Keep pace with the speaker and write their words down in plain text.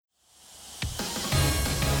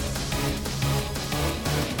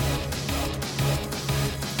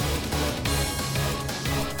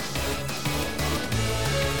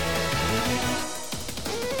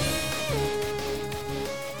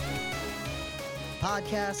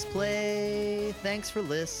Podcast play. Thanks for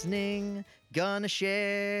listening. Gonna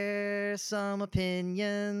share some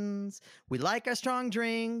opinions. We like our strong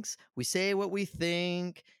drinks. We say what we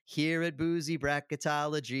think here at Boozy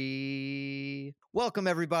Bracketology. Welcome,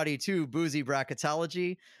 everybody, to Boozy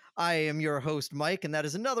Bracketology. I am your host, Mike, and that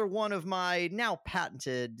is another one of my now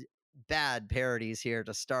patented bad parodies here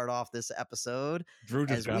to start off this episode. Drew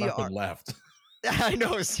just got up and left. I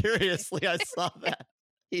know, seriously, I saw that.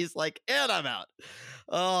 He's like, and I'm out.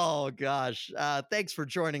 Oh, gosh. Thanks for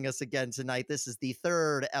joining us again tonight. This is the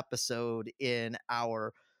third episode in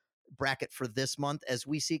our bracket for this month as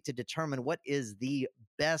we seek to determine what is the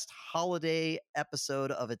best holiday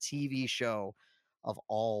episode of a TV show of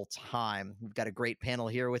all time. We've got a great panel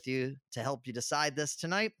here with you to help you decide this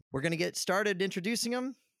tonight. We're going to get started introducing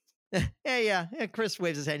them. Yeah. Chris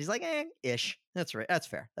waves his hand. He's like, ish. That's right. That's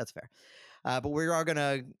fair. But we are going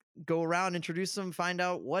to go around, introduce them, find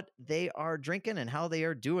out what they are drinking and how they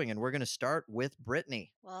are doing. And we're going to start with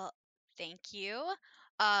Brittany. Well, thank you.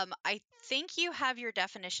 I think you have your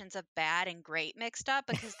definitions of bad and great mixed up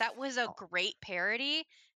because that was a great parody.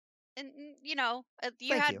 And, you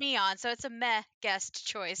had me on, so it's a meh guest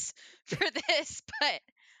choice for this. But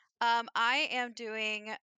I am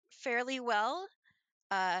doing fairly well.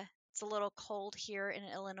 It's a little cold here in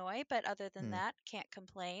Illinois, but other than that, can't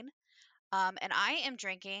complain. And I am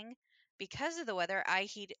drinking, because of the weather, I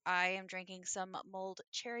am drinking some mulled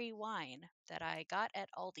cherry wine that I got at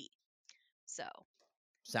Aldi. So.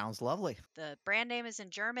 Sounds lovely. The brand name is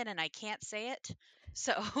in German and I can't say it.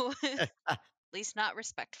 So, at least not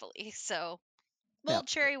respectfully. So, mulled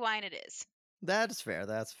cherry wine it is. That's fair.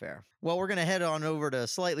 Well, we're going to head on over to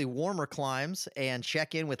slightly warmer climes and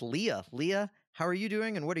check in with Leah. Leah, how are you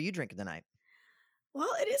doing and what are you drinking tonight? Well,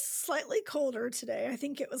 it is slightly colder today. I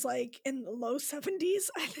think it was like in the low 70s,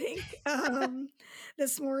 I think,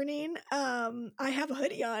 this morning. I have a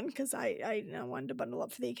hoodie on because I wanted to bundle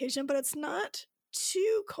up for the occasion, but it's not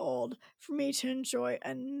too cold for me to enjoy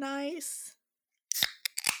a nice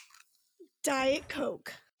Diet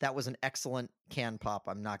Coke. That was an excellent can pop,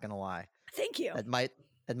 I'm not going to lie. Thank you. It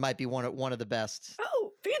might be one of the best.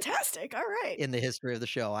 Oh, fantastic. All right. In the history of the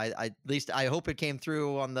show. At least I hope it came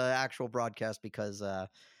through on the actual broadcast because it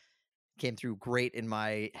came through great in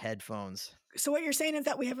my headphones. So what you're saying is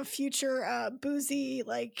that we have a future boozy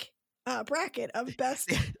bracket of best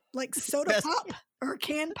soda pop or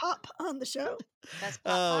can pop on the show. Best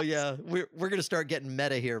pop pops. Yeah. We're going to start getting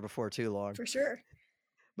meta here before too long. For sure.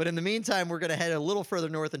 But in the meantime, we're going to head a little further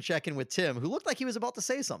north and check in with Tim, who looked like he was about to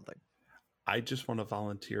say something. I just want to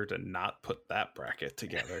volunteer to not put that bracket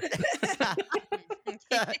together.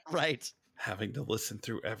 Right. Having to listen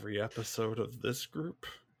through every episode of this group,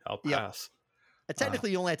 I'll pass.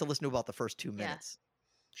 Technically, you only have to listen to about the first 2 minutes.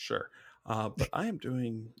 Sure. But I am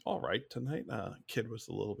doing all right tonight. Kid was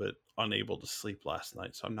a little bit unable to sleep last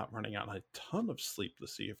night, so I'm not running out a ton of sleep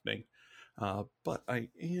this evening. But I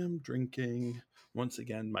am drinking, once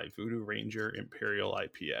again, my Voodoo Ranger Imperial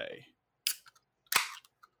IPA.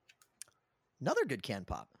 Another good can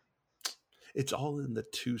pop. It's all in the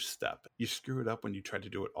 2-step. You screw it up when you try to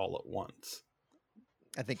do it all at once.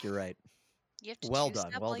 I think you're right. You have to well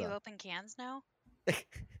two-step done. while you open cans now?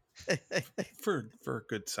 for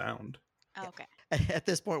good sound. Oh, okay. At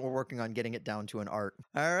this point, we're working on getting it down to an art.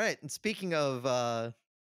 All right. And speaking of, I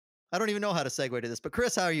don't even know how to segue to this, but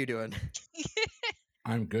Chris, how are you doing?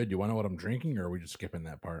 I'm good. You want to know what I'm drinking, or are we just skipping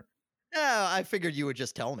that part? Oh, I figured you would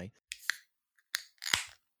just tell me.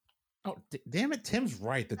 Oh, damn it. Tim's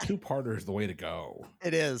right. The 2-parter is the way to go.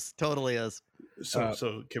 It is. Totally is.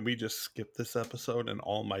 So can we just skip this episode and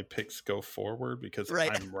all my picks go forward because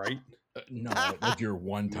I'm right? No, like your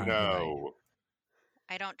one time. No.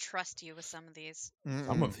 I don't trust you with some of these.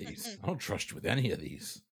 Some of these. I don't trust you with any of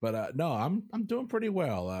these. But no, I'm doing pretty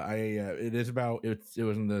well. It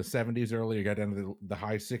was in the 70s earlier. Got down to the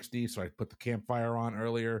high 60s, so I put the campfire on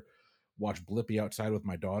earlier. Watched Blippi outside with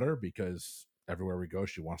my daughter because everywhere we go,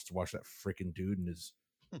 she wants to watch that freaking dude and his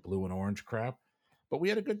blue and orange crap. But we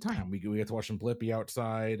had a good time. We got to watch some Blippi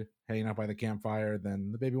outside, hanging out by the campfire.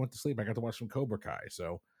 Then the baby went to sleep. I got to watch some Cobra Kai.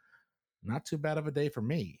 So not too bad of a day for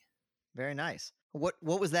me. Very nice. What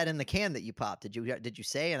was that in the can that you popped? Did you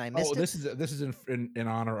say and I missed it? This is in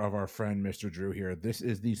honor of our friend Mr. Drew here. This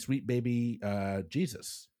is the Sweet Baby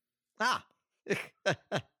Jesus.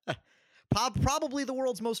 Probably the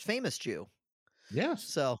world's most famous Jew. Yes.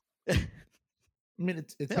 So I mean,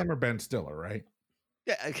 it's him or Ben Stiller, right?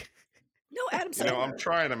 Yeah. No, Adam Sandler. I'm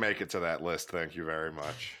trying to make it to that list. Thank you very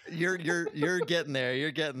much. You're getting there.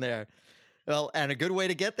 You're getting there. Well, and a good way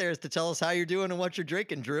to get there is to tell us how you're doing and what you're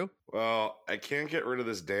drinking, Drew. Well, I can't get rid of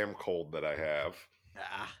this damn cold that I have.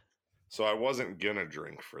 So I wasn't gonna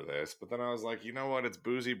drink for this, but then I was like, you know what? It's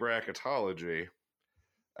boozy bracketology.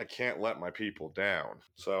 I can't let my people down.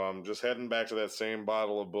 So I'm just heading back to that same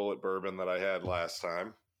bottle of bullet bourbon that I had last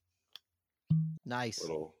time. Nice.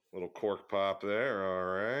 Little cork pop there.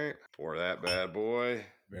 All right. Pour that bad boy.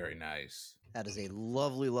 Very nice. That is a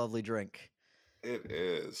lovely, lovely drink. It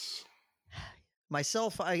is.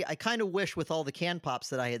 Myself, I kind of wish with all the can pops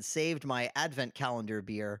that I had saved my advent calendar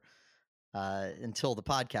beer until the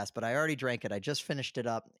podcast, but I already drank it. I just finished it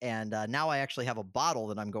up, and now I actually have a bottle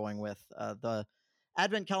that I'm going with. The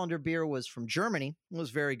advent calendar beer was from Germany. It was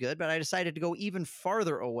very good, but I decided to go even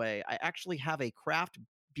farther away. I actually have a craft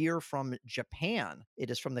beer from Japan. It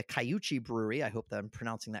is from the Kaiuchi Brewery. I hope that I'm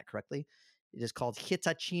pronouncing that correctly. It is called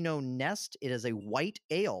Hitachino Nest. It is a white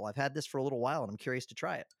ale. I've had this for a little while, and I'm curious to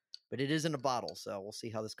try it. But it is in a bottle, so we'll see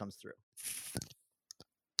how this comes through.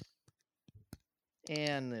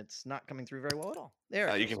 And it's not coming through very well at all.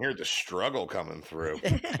 There, you can hear the struggle coming through.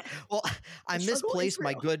 Well, I misplaced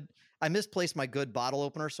my good bottle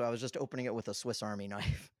opener, so I was just opening it with a Swiss Army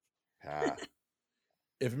knife.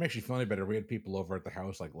 If it makes you feel any better, we had people over at the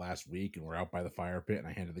house like last week, and we're out by the fire pit, and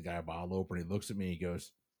I handed the guy a bottle opener. He looks at me, he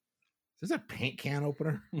goes, "Is this a paint can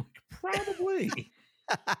opener?" I'm like, "Probably."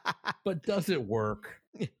 But does it work?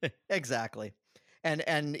 Exactly.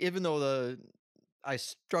 And even though I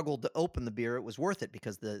struggled to open the beer, it was worth it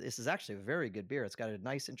because this is actually a very good beer. It's got a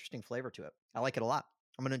nice, interesting flavor to it. I like it a lot.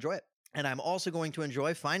 I'm going to enjoy it. And I'm also going to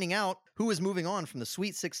enjoy finding out who is moving on from the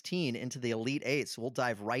Sweet 16 into the Elite 8. So we'll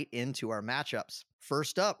dive right into our matchups.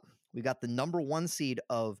 First up, we got the number 1 seed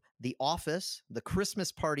of The Office, the Christmas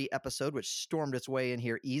Party episode, which stormed its way in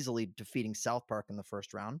here easily, defeating South Park in the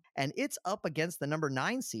first round. And it's up against the number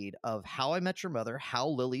 9 seed of How I Met Your Mother, How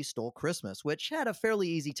Lily Stole Christmas, which had a fairly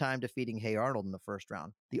easy time defeating Hey Arnold in the first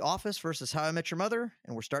round. The Office versus How I Met Your Mother,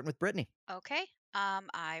 and we're starting with Brittany. Okay.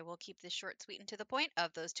 I will keep this short, sweet, and to the point.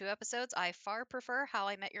 Of those two episodes, I far prefer How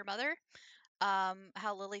I Met Your Mother.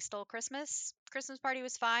 How Lily Stole Christmas. Christmas Party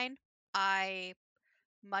was fine. I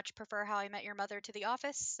much prefer How I Met Your Mother to The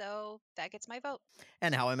Office, so that gets my vote.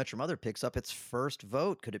 And How I Met Your Mother picks up its first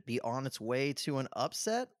vote. Could it be on its way to an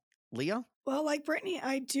upset? Leah? Well, like Brittany,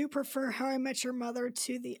 I do prefer How I Met Your Mother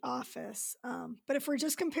to The Office. But if we're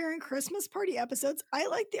just comparing Christmas Party episodes, I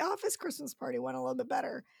like The Office Christmas Party one a little bit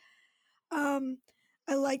better.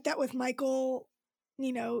 I like that with Michael,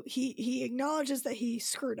 he acknowledges that he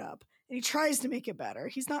screwed up and he tries to make it better.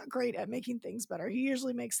 He's not great at making things better. He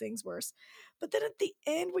usually makes things worse. But then at the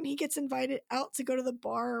end, when he gets invited out to go to the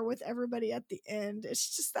bar with everybody at the end,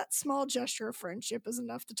 it's just that small gesture of friendship is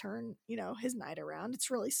enough to turn, his night around.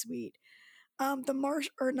 It's really sweet. Not the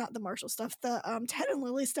Marshall stuff, the Ted and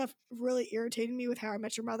Lily stuff really irritated me with How I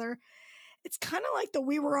Met Your Mother. It's kind of like the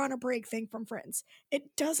 "we were on a break" thing from Friends.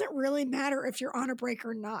 It doesn't really matter if you're on a break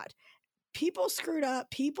or not. People screwed up.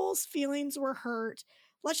 People's feelings were hurt.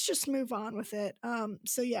 Let's just move on with it.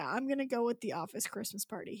 So yeah, I'm going to go with The Office Christmas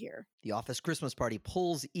Party here. The Office Christmas Party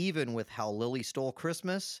pulls even with How Lily Stole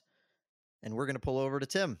Christmas. And we're going to pull over to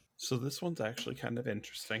Tim. So this one's actually kind of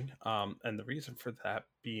interesting. And the reason for that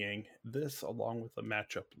being this, along with the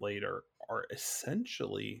matchup later, are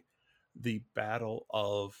essentially the battle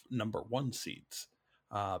of number 1 seeds.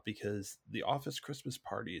 Because The Office Christmas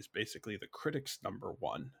Party is basically the critics' number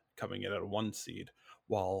 1, coming in at a 1 seed,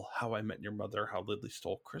 while How I Met Your Mother, How Lily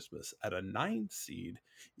Stole Christmas at a 9 seed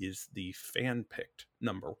is the fan-picked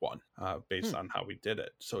number 1, based on how we did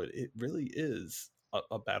it. So it really is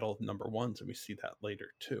a battle of number 1s, and we see that later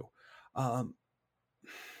too.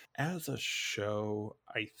 As a show,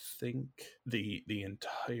 I think the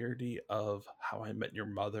entirety of How I Met Your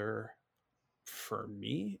Mother, for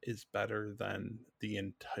me, is better than the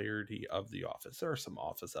entirety of The Office. There are some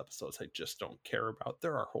Office episodes I just don't care about.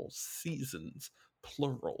 There are whole seasons,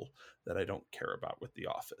 plural, that I don't care about with The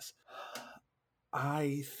Office.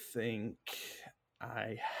 I think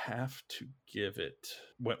I have to give it,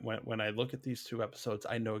 when I look at these two episodes,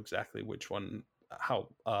 I know exactly which one, how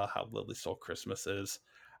Lily Stole Christmas is.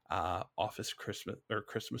 Office Christmas or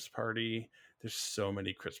Christmas Party. There's so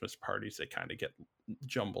many Christmas parties that kind of get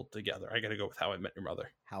jumbled together. I got to go with How I Met Your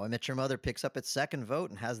Mother. How I Met Your Mother picks up its second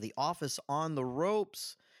vote and has The Office on the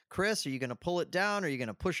ropes. Chris, are you going to pull it down or are you going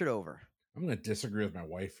to push it over? I'm going to disagree with my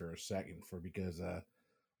wife for a second because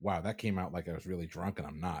wow, that came out like I was really drunk and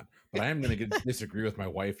I'm not. But I am going to disagree with my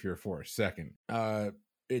wife here for a second.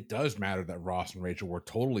 It does matter that Ross and Rachel were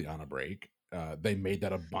totally on a break. They made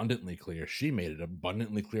that abundantly clear. She made it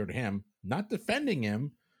abundantly clear to him, not defending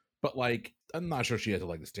him, but like, I'm not sure she has a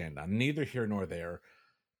leg to stand on. Neither here nor there.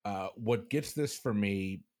 What gets this for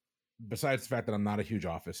me, besides the fact that I'm not a huge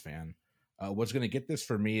Office fan, What's going to get this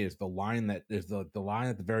for me is the line that is the line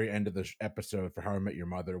at the very end of the episode for How I Met Your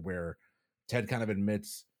Mother, where Ted kind of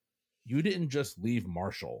admits, you didn't just leave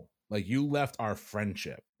Marshall, like you left our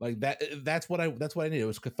friendship. Like that's what I need. It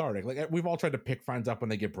was cathartic. Like we've all tried to pick friends up when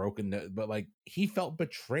they get broken, but like he felt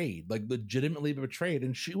betrayed, like legitimately betrayed,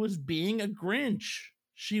 and she was being a Grinch.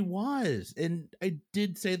 She was, and I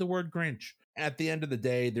did say the word Grinch. At the end of the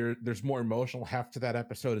day, there's more emotional heft to that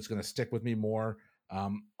episode. It's going to stick with me more.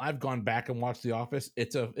 I've gone back and watched The Office.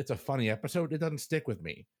 It's a funny episode. It doesn't stick with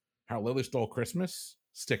me. How Lily Stole Christmas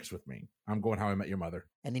sticks with me. I'm going How I Met Your Mother.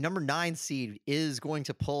 And the number 9 seed is going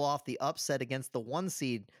to pull off the upset against the 1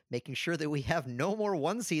 seed, making sure that we have no more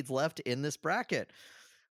 1 seeds left in this bracket.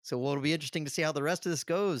 So it'll be interesting to see how the rest of this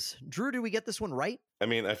goes. Drew, did we get this one right? I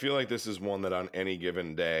mean, I feel like this is one that on any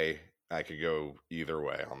given day, I could go either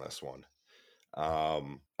way on this one.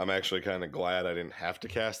 I'm actually kind of glad I didn't have to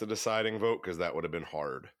cast a deciding vote because that would have been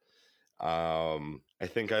hard. I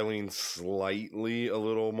think I lean slightly a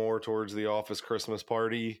little more towards the Office Christmas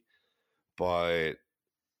Party, but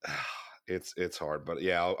it's hard. But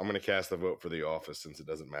yeah, I'm going to cast the vote for the Office since it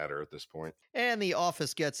doesn't matter at this point. And the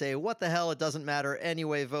Office gets a what the hell, it doesn't matter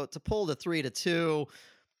anyway vote to pull to 3-2.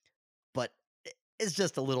 But it's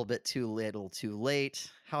just a little bit too little too late.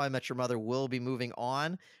 How I Met Your Mother will be moving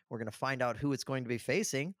on. We're going to find out who it's going to be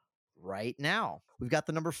facing right now. We've got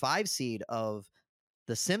the number 5 seed of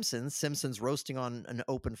The Simpsons roasting on an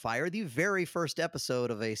open fire, the very first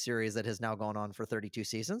episode of a series that has now gone on for 32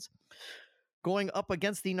 seasons. Going up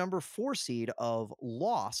against the number 4 seed of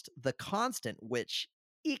Lost, The Constant, which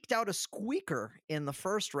eked out a squeaker in the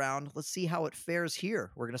first round. Let's see how it fares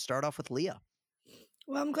here. We're going to start off with Leah.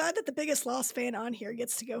 Well, I'm glad that the biggest Lost fan on here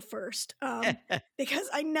gets to go first, because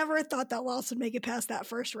I never thought that Lost would make it past that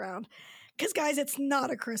first round. Because, guys, it's not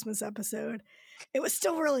a Christmas episode. It was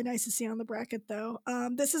still really nice to see on the bracket, though.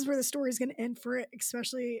 This is where the story is going to end for it,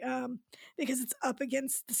 especially because it's up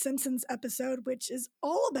against the Simpsons episode, which is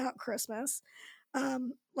all about Christmas.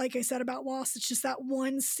 Like I said about Lost, it's just that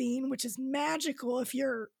one scene, which is magical if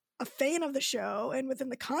you're a fan of the show and within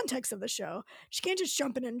the context of the show. You can't just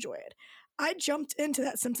jump in and enjoy it. I jumped into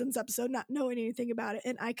that Simpsons episode not knowing anything about it,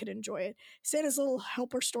 and I could enjoy it. Santa's little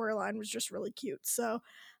helper storyline was just really cute. So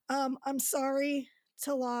I'm sorry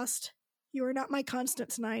to Lost. You are not my constant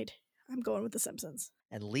tonight. I'm going with The Simpsons.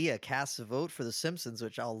 And Leah casts a vote for The Simpsons,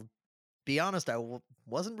 which I'll be honest, I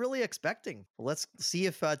wasn't really expecting. Let's see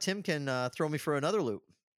if Tim can throw me for another loop.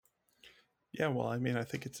 Yeah, well, I mean, I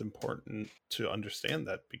think it's important to understand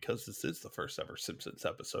that because this is the first ever Simpsons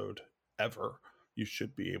episode ever, you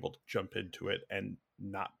should be able to jump into it and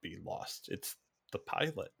not be lost. It's the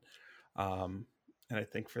pilot. And I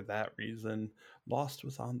think for that reason, Lost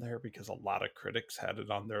was on there because a lot of critics had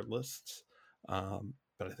it on their lists.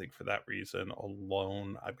 But I think for that reason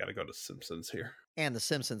alone, I've got to go to Simpsons here. And The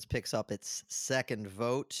Simpsons picks up its second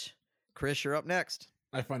vote. Chris, you're up next.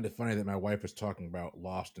 I find it funny that my wife is talking about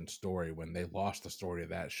Lost in story when they lost the story of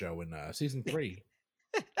that show in season 3.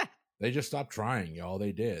 They just stopped trying, y'all.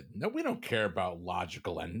 They did. No, we don't care about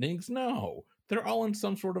logical endings. No, they're all in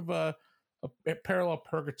some sort of a parallel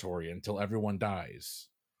purgatory until everyone dies.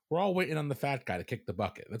 We're all waiting on the fat guy to kick the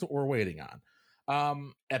bucket. That's what we're waiting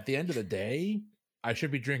on. At the end of the day, I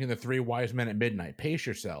should be drinking the 3 wise men at midnight. Pace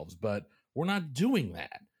yourselves, but we're not doing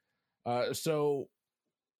that. So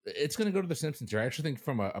it's going to go to The Simpsons here. I actually think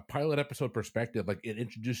from a pilot episode perspective, like it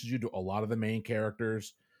introduces you to a lot of the main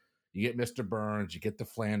characters. You get Mr. Burns, you get the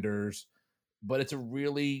Flanders, but it's a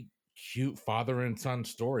really cute father and son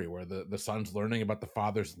story where the son's learning about the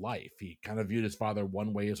father's life. He kind of viewed his father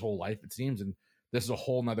one way his whole life, it seems, and this is a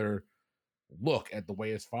whole nother look at the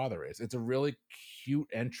way his father is. It's a really cute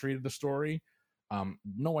entry to the story.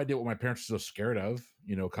 No idea what my parents were so scared of,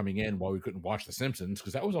 coming in while we couldn't watch The Simpsons,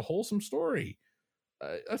 because that was a wholesome story,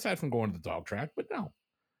 aside from going to the dog track, but no.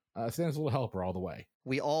 Santa's little helper all the way.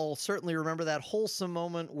 We all certainly remember that wholesome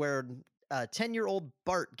moment where 10-year-old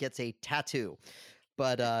Bart gets a tattoo.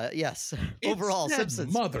 But yes, overall,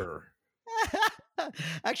 Simpsons. Mother.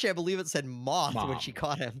 Actually, I believe it said Moth when she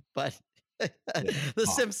caught him. But The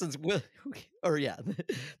Simpsons will,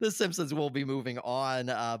 The Simpsons will be moving on.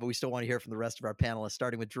 But we still want to hear from the rest of our panelists,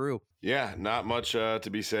 starting with Drew. Yeah, not much to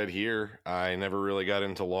be said here. I never really got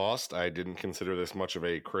into Lost. I didn't consider this much of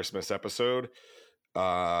a Christmas episode.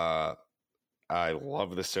 I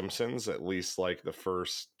love The Simpsons, at least like the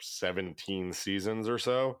first 17 seasons or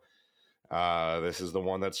so. This is the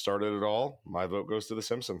one that started it all. My vote goes to The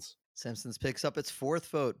Simpsons. Simpsons picks up its 4th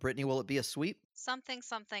vote. Brittany, will it be a sweep? Something,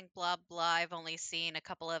 blah, blah. I've only seen a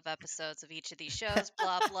couple of episodes of each of these shows,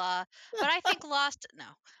 blah, blah. But I think Lost, no,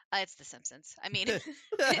 it's The Simpsons. I mean, if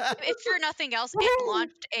for nothing else, it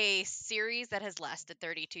launched a series that has lasted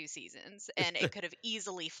 32 seasons, and it could have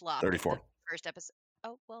easily flopped 34. the first episode.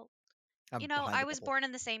 Oh, well, I'm I was born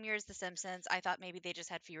in the same year as The Simpsons. I thought maybe they just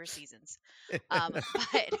had fewer seasons. But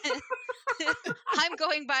I'm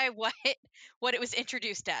going by what it was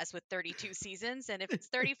introduced as with 32 seasons, and if it's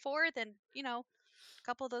 34, then a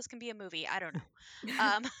couple of those can be a movie. I don't know.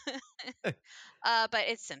 But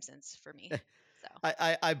it's Simpsons for me. So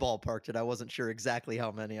I ballparked it. I wasn't sure exactly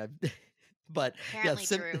how many but apparently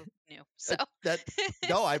Drew knew. So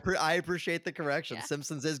no, I appreciate the correction. Yeah.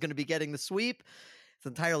 Simpsons is going to be getting the sweep. It's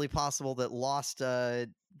entirely possible that Lost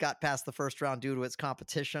got past the first round due to its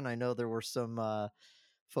competition. I know there were some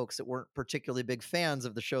folks that weren't particularly big fans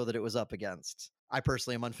of the show that it was up against. I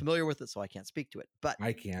personally am unfamiliar with it, so I can't speak to it. But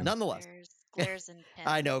I can. Nonetheless, glares and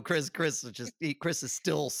I know Chris is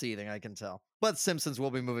still seething. I can tell. But Simpsons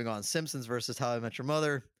will be moving on. Simpsons versus How I Met Your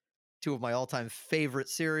Mother, 2 of my all-time favorite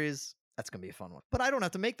series. That's gonna be a fun one. But I don't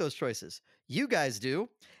have to make those choices. You guys do.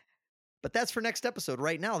 But that's for next episode.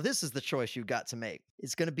 Right now, this is the choice you got to make.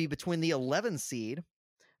 It's going to be between the 11 seed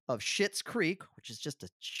of Schitt's Creek, which is just a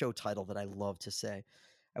show title that I love to say.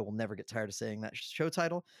 I will never get tired of saying that show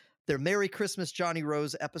title. Their Merry Christmas, Johnny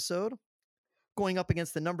Rose episode, going up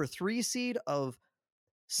against the number 3 seed of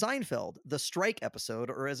Seinfeld, the Strike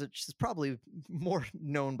episode, or as it's probably more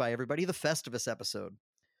known by everybody, the Festivus episode.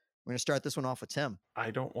 We're going to start this one off with Tim.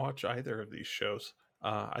 I don't watch either of these shows.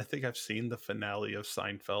 I think I've seen the finale of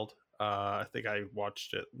Seinfeld. I think I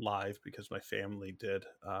watched it live because my family did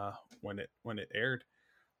when it aired.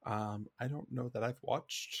 I don't know that I've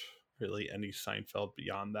watched really any Seinfeld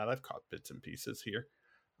beyond that. I've caught bits and pieces here,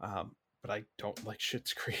 but I don't like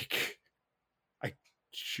Schitt's Creek. I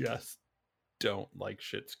just don't like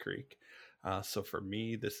Schitt's Creek. So for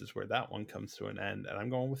me, this is where that one comes to an end, and I'm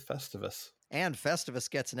going with Festivus. And Festivus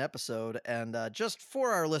gets an episode. And just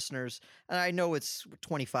for our listeners, and I know it's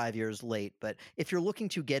 25 years late, but if you're looking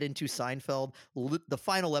to get into Seinfeld, the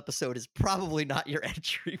final episode is probably not your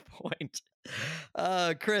entry point.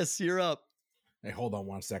 Chris, you're up. Hey, hold on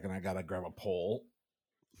 1 second. I got to grab a poll.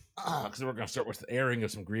 Because we're going to start with the airing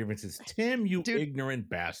of some grievances. Tim, you ignorant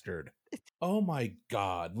bastard. Oh my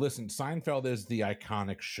God. Listen, Seinfeld is the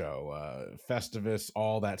iconic show. Festivus,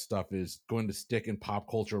 all that stuff is going to stick in pop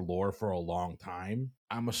culture lore for a long time.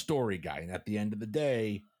 I'm a story guy. And at the end of the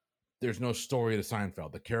day, there's no story to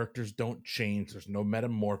Seinfeld. The characters don't change. There's no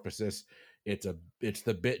metamorphosis. It's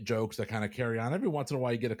the bit jokes that kind of carry on. Every once in a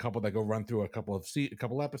while, you get a couple that go run through a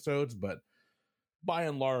couple episodes, but by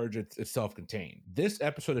and large, it's self-contained. This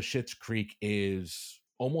episode of Schitt's Creek is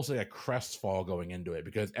almost like a crestfall going into it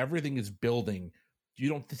because everything is building. You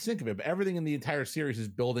don't think of it, but everything in the entire series is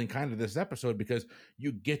building kind of this episode because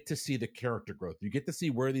you get to see the character growth. You get to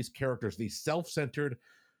see where these characters, these self-centered,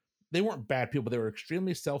 they weren't bad people. They were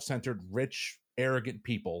extremely self-centered, rich, arrogant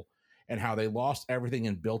people, and how they lost everything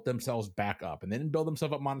and built themselves back up. And they didn't build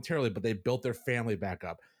themselves up monetarily, but they built their family back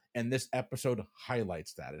up. And this episode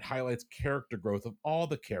highlights that. It highlights character growth of all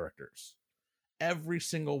the characters. Every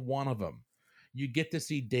single one of them. You get to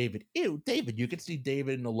see David. You get to see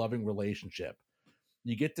David in a loving relationship.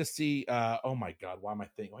 You get to see, oh my God, why am I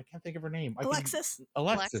thinking? I can't think of her name. Alexis,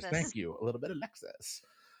 thank you. A little bit of Alexis.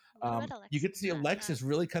 You get to see Alexis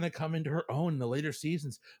really kind of come into her own in the later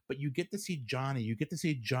seasons, but you get to see Johnny. You get to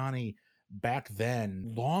see Johnny back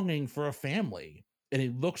then longing for a family. And he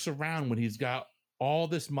looks around when he's got all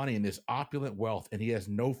this money and this opulent wealth and he has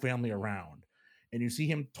no family around. And you see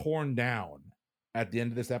him torn down at the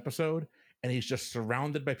end of this episode and he's just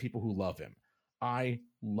surrounded by people who love him. I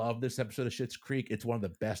love this episode of Schitt's Creek. It's one of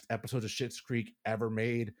the best episodes of Schitt's Creek ever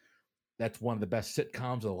made. That's one of the best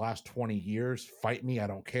sitcoms of the last 20 years. Fight me, I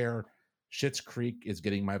don't care. Schitt's Creek is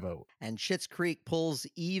getting my vote. And Schitt's Creek pulls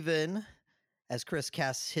even as Chris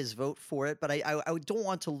casts his vote for it. But I don't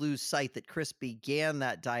want to lose sight that Chris began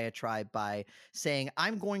that diatribe by saying,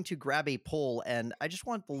 I'm going to grab a poll. And I just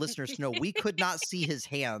want the listeners to know we could not see his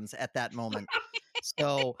hands at that moment.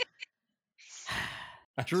 So,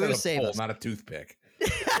 Drew, save us. Not a toothpick.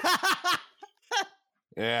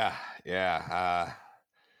 Yeah.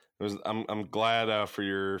 I'm glad for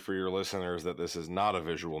your listeners that this is not a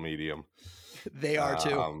visual medium. They are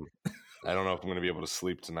too. I don't know if I'm going to be able to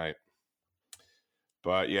sleep tonight.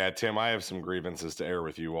 But yeah, Tim, I have some grievances to air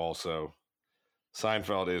with you also.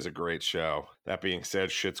 Seinfeld is a great show. That being said,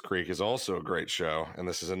 Schitt's Creek is also a great show. And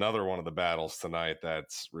this is another one of the battles tonight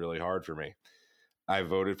that's really hard for me. I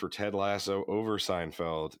voted for Ted Lasso over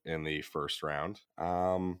Seinfeld in the first round.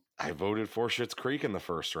 I voted for Schitt's Creek in the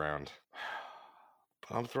first round.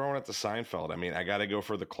 But I'm throwing it to Seinfeld. I mean, I got to go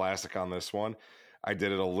for the classic on this one. I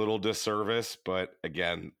did it a little disservice, but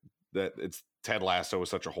again, that it's Ted Lasso was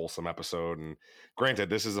such a wholesome episode. And granted,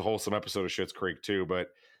 this is a wholesome episode of Schitt's Creek too, but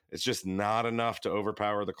it's just not enough to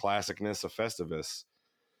overpower the classicness of Festivus.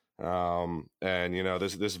 And you know,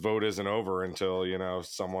 this vote isn't over until, you know,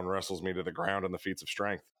 someone wrestles me to the ground in the feats of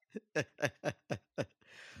strength.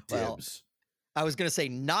 Well, Dibs. I was gonna say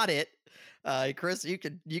not it. Chris, you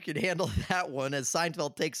could handle that one as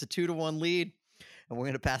Seinfeld takes a 2-1 lead, and we're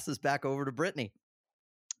gonna pass this back over to Brittany.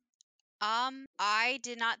 I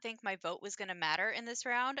did not think my vote was going to matter in this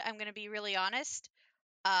round. I'm going to be really honest.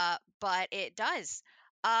 But it does.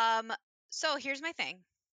 So here's my thing.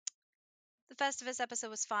 The Festivus episode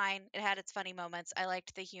was fine. It had its funny moments. I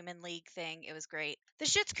liked the Human League thing. It was great. The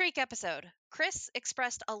Schitt's Creek episode. Chris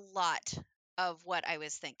expressed a lot of what I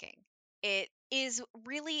was thinking. It is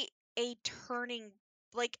really a turning,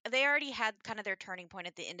 like they already had kind of their turning point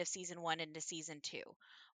at the end of season 1 into season 2.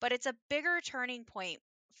 But it's a bigger turning point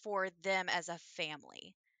for them as a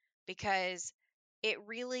family because it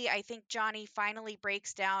really, I think Johnny finally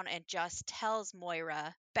breaks down and just tells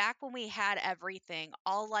Moira, back when we had everything,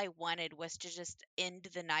 all I wanted was to just end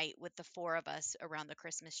the night with the 4 of us around the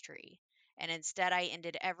Christmas tree. And instead, I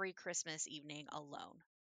ended every Christmas evening alone,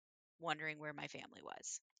 wondering where my family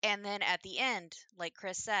was. And then at the end, like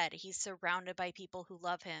Chris said, he's surrounded by people who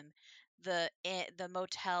love him. The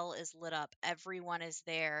motel is lit up. Everyone is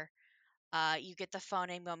there. You get the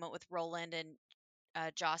phoning moment with Roland and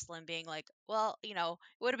Jocelyn being like, well, you know,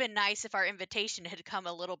 it would have been nice if our invitation had come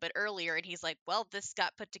a little bit earlier. And he's like, well, this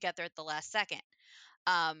got put together at the last second.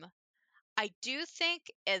 I do think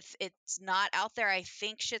if it's not out there, I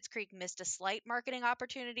think Schitt's Creek missed a slight marketing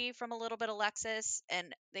opportunity from a little bit of Alexis,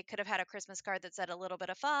 and they could have had a Christmas card that said a little bit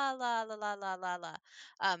of fa la la la la la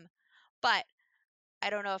la. But I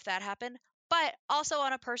don't know if that happened. But also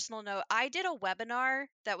on a personal note, I did a webinar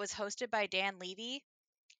that was hosted by Dan Levy,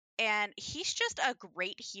 and he's just a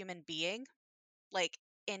great human being. Like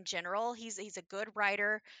in general, he's a good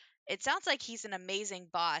writer. It sounds like he's an amazing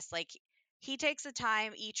boss. Like he takes the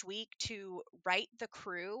time each week to write the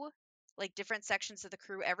crew, like different sections of the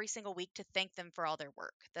crew every single week to thank them for all their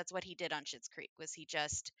work. That's what he did on Schitt's Creek. Was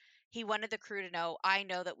he wanted the crew to know, I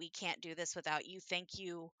know that we can't do this without you. Thank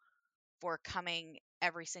you for coming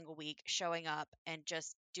every single week, showing up and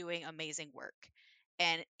just doing amazing work.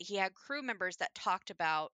 And he had crew members that talked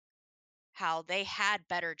about how they had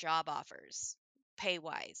better job offers pay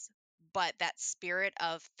wise, but that spirit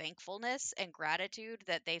of thankfulness and gratitude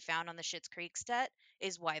that they found on the Schitt's Creek set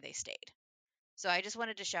is why they stayed. So I just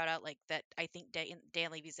wanted to shout out like that. I think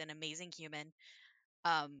Dan Levy's an amazing human,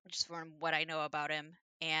 just from what I know about him.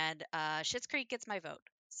 And Schitt's Creek gets my vote,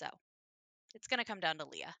 so it's gonna come down to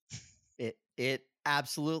Leah. It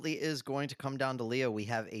absolutely is going to come down to Leah. We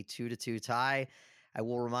have a 2-2 tie. I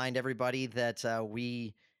will remind everybody that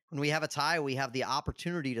when we have a tie, we have the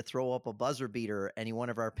opportunity to throw up a buzzer beater. Any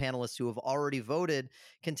one of our panelists who have already voted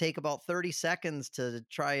can take about 30 seconds to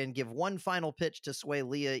try and give one final pitch to sway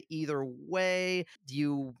Leah either way.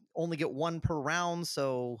 You only get one per round,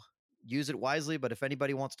 so use it wisely. But if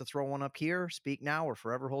anybody wants to throw one up here, speak now or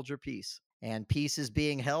forever hold your peace. And peace is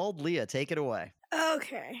being held. Leah, take it away.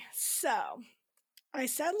 Okay, so I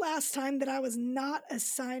said last time that I was not a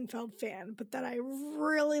Seinfeld fan, but that I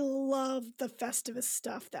really loved the Festivus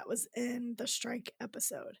stuff that was in the strike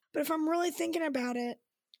episode. But if I'm really thinking about it,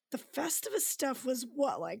 the Festivus stuff was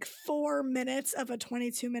what, like 4 minutes of a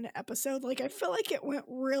 22-minute episode? Like, I feel like it went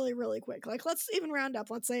really, really quick. Like, let's even round up.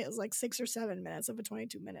 Let's say it was like 6 or 7 minutes of a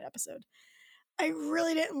 22-minute episode. I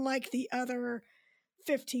really didn't like the other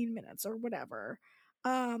 15 minutes or whatever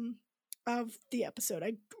of the episode.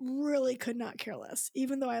 I really could not care less,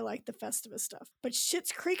 even though I like the Festivus stuff. But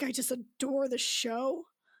Schitt's Creek, I just adore the show.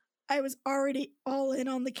 I was already all in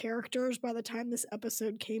on the characters by the time this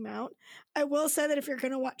episode came out. I will say that if you're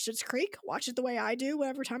going to watch Schitt's Creek, watch it the way I do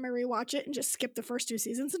every time I rewatch it and just skip the first 2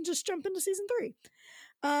 seasons and just jump into season 3.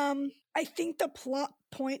 I think the plot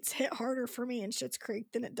points hit harder for me in Schitt's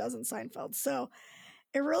Creek than it does in Seinfeld. So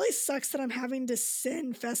it really sucks that I'm having to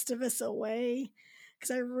send Festivus away,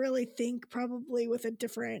 because I really think probably with a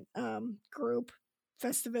different group,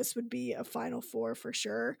 Festivus would be a Final 4 for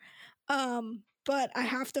sure. But I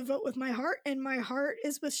have to vote with my heart, and my heart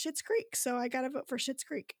is with Schitt's Creek, so I gotta vote for Schitt's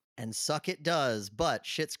Creek. And suck it does, but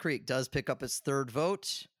Schitt's Creek does pick up its 3rd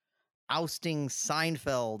vote, ousting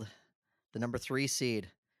Seinfeld, the number 3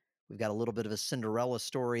 seed. We've got a little bit of a Cinderella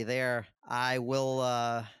story there. I will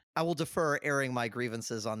I will defer airing my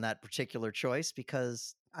grievances on that particular choice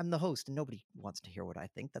because I'm the host and nobody wants to hear what I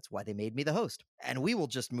think. That's why they made me the host. And we will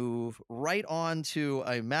just move right on to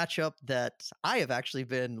a matchup that I have actually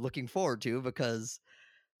been looking forward to because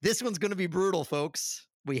this one's going to be brutal, folks.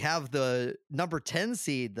 We have the number 10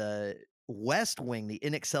 seed, the West Wing, the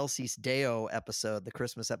In Excelsis Deo episode, the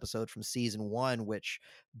Christmas episode from season 1, which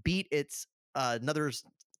beat its another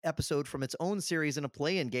episode from its own series in a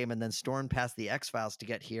play-in game and then stormed past the X-Files to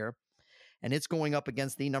get here. And it's going up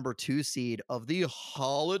against the number 2 seed of the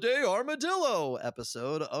Holiday Armadillo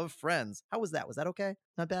episode of Friends. How was that? Was that okay?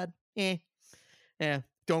 Not bad?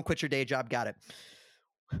 Don't quit your day job. Got it.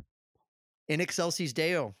 In Excelsis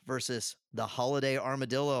Deo versus the Holiday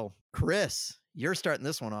Armadillo. Chris, you're starting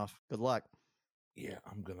this one off. Good luck. Yeah,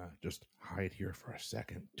 I'm gonna just hide here for a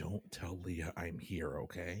second. Don't tell Leah I'm here,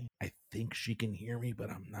 okay? I think she can hear me, but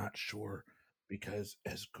I'm not sure because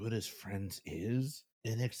as good as Friends is,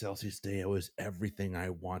 In Excelsis Deo is everything I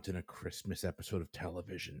want in a Christmas episode of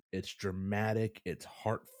television. It's dramatic, it's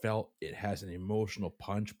heartfelt, it has an emotional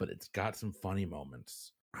punch, but it's got some funny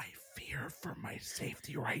moments. I fear for my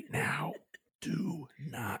safety right now. Do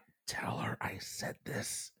not tell her I said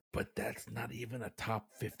this, but that's not even a top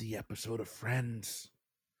 50 episode of Friends.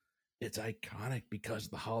 It's iconic because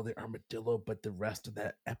of the Holiday Armadillo, but the rest of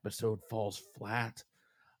that episode falls flat.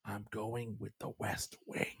 I'm going with the West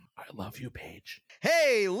Wing. I love you, Paige.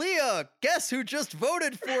 Hey, Leah, guess who just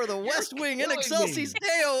voted for the West Wing in Excelsis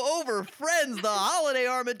Deo over Friends, the Holiday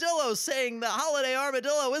Armadillo, saying the Holiday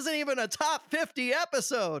Armadillo isn't even a top 50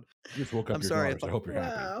 episode. You just woke up. I'm sorry. I hope you're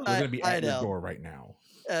happy. We're going to be at your door right now.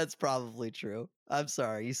 That's probably true. I'm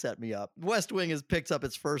sorry. You set me up. West Wing has picked up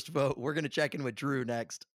its first vote. We're going to check in with Drew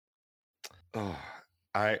next. Oh,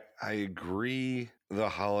 I agree. The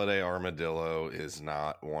Holiday Armadillo is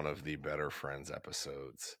not one of the better Friends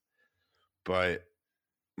episodes, but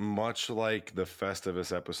much like the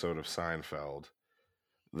Festivus episode of Seinfeld,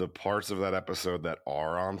 the parts of that episode that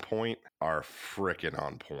are on point are frickin'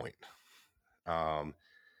 on point.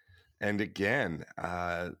 And again,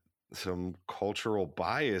 some cultural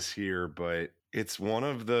bias here, but it's one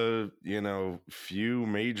of the, few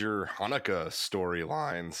major Hanukkah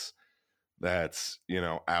storylines that's,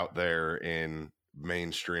 out there in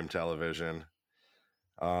mainstream television.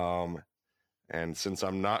 And since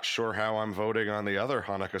I'm not sure how I'm voting on the other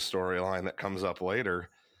Hanukkah storyline that comes up later,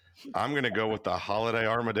 I'm going to go with the Holiday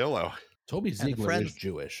Armadillo. Toby Ziegler is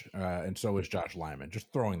Jewish, and so is Josh Lyman. Just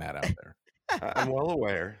throwing that out there. I'm well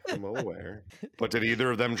aware. But did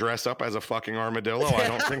either of them dress up as a fucking armadillo? I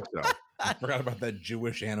don't think so. I forgot about that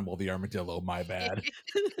Jewish animal, the armadillo. My bad.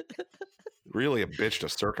 Really a bitch to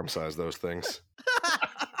circumcise those things.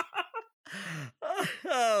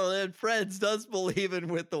 Oh, and Friends does believe in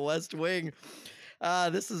with the West Wing.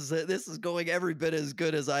 This is going every bit as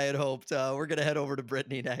good as I had hoped. We're gonna head over to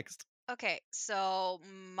Brittany next. Okay, so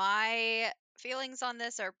my feelings on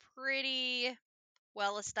this are pretty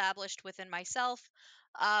well established within myself.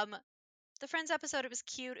 The Friends episode, it was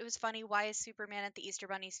cute, it was funny. Why is Superman at the Easter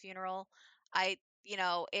Bunny's funeral?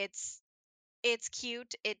 It's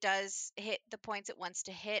cute. It does hit the points it wants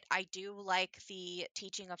to hit. I do like the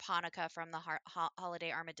teaching of Hanukkah from the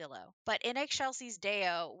Holiday Armadillo. But In Excelsis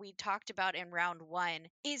Deo, we talked about in round 1,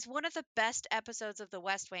 is one of the best episodes of The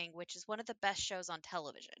West Wing, which is one of the best shows on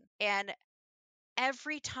television. And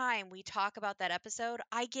every time we talk about that episode,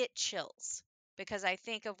 I get chills because I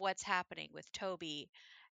think of what's happening with Toby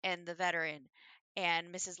and the veteran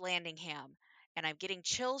and Mrs. Landingham, and I'm getting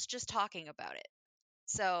chills just talking about it.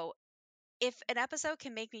 So if an episode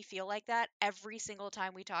can make me feel like that every single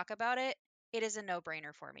time we talk about it, it is a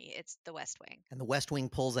no-brainer for me. It's the West Wing. And the West Wing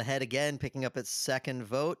pulls ahead again, picking up its second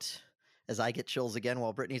vote as I get chills again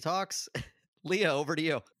while Brittany talks. Leah, over to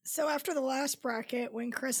you. So after the last bracket, when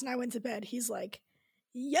Chris and I went to bed, he's like,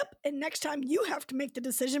 yep, and next time you have to make the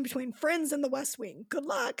decision between Friends and the West Wing. Good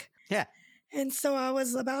luck. Yeah. And so I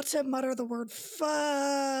was about to mutter the word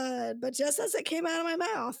FUD, but just as it came out of my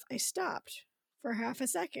mouth, I stopped for half a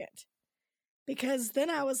second. Because then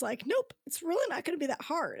I was like, nope, it's really not going to be that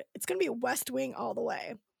hard. It's going to be West Wing all the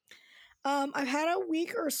way. I've had a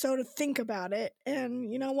week or so to think about it, and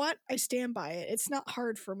you know what? I stand by it. It's not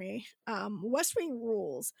hard for me. West Wing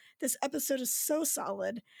rules. This episode is so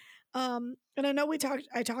solid. And I know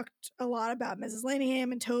I talked a lot about Mrs.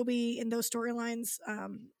 Landingham and Toby in those storylines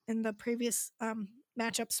in the previous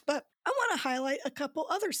matchups, but I want to highlight a couple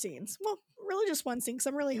other scenes. Well, really just one scene, because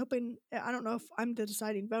I'm really hoping, I don't know if I'm the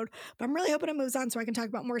deciding vote, but I'm really hoping it moves on so I can talk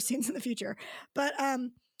about more scenes in the future. But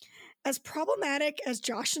as problematic as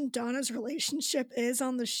Josh and Donna's relationship is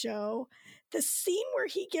on the show, the scene where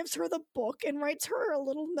he gives her the book and writes her a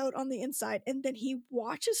little note on the inside, and then he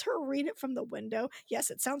watches her read it from the window. Yes,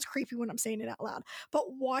 it sounds creepy when I'm saying it out loud,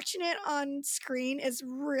 but watching it on screen is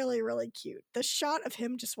really, really cute. The shot of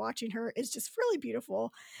him just watching her is just really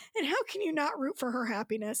beautiful. And how can you not root for her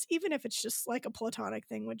happiness, even if it's just like a platonic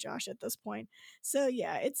thing with Josh at this point? So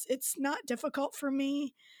yeah, it's not difficult for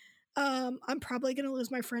me. I'm probably going to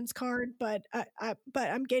lose my friend's card, but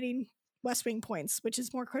I'm getting West Wing points, which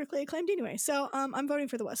is more critically acclaimed anyway. So I'm voting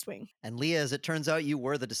for the West Wing. And Leah, as it turns out, you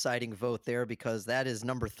were the deciding vote there, because that is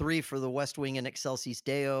number 3 for the West Wing in Excelsis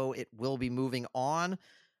Deo. It will be moving on,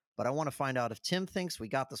 but I want to find out if Tim thinks we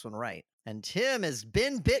got this one right. And Tim has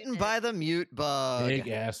been bitten by the mute bug. Big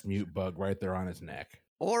ass mute bug right there on his neck.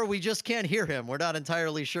 Or we just can't hear him. We're not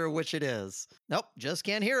entirely sure which it is. Nope, just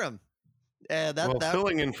can't hear him.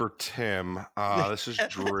 Filling in for Tim, this is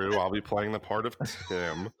Drew. I'll be playing the part of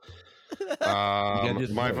Tim.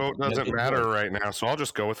 My vote doesn't matter right now, so I'll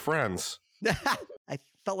just go with Friends. I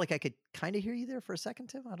felt like I could kind of hear you there for a second,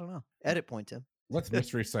 Tim. I don't know. Edit point, Tim. Let's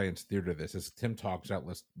Mystery Science Theater this. As Tim talks out,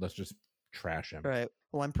 let's just trash him. All right.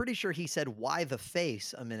 Well, I'm pretty sure he said "why the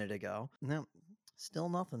face" a minute ago. No, still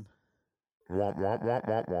nothing. Womp, womp, womp,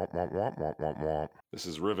 womp, womp, womp, womp, womp, womp, womp. This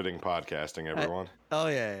is riveting podcasting, everyone.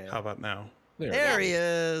 Yeah. How about now? There he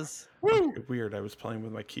is. Woo! Weird. I was playing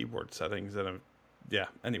with my keyboard settings and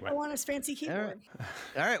anyway. I want his fancy keyboard.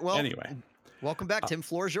 All right. Well, anyway. Welcome back, Tim.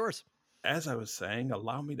 Floor is yours. As I was saying,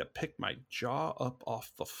 allow me to pick my jaw up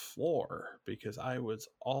off the floor, because I was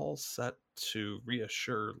all set to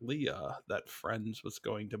reassure Leah that Friends was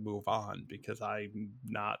going to move on, because I'm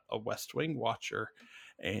not a West Wing watcher,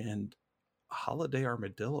 and Holiday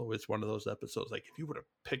Armadillo is one of those episodes. Like, if you were to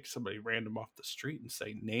pick somebody random off the street and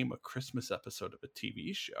say, name a Christmas episode of a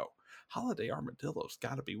TV show, Holiday Armadillo's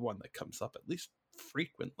got to be one that comes up at least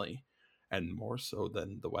frequently, and more so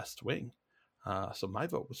than the West Wing. So my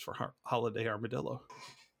vote was for Holiday Armadillo.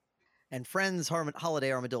 And Friends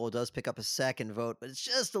Holiday Armadillo does pick up a second vote, but it's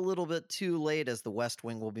just a little bit too late, as the West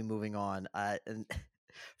Wing will be moving on. And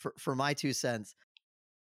for my 2 cents,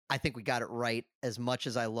 I think we got it right. As much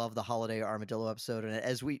as I love the Holiday Armadillo episode, and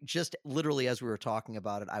as we were talking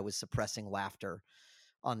about it, I was suppressing laughter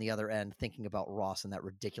on the other end, thinking about Ross in that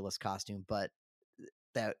ridiculous costume. But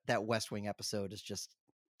that West Wing episode is just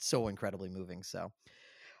so incredibly moving. So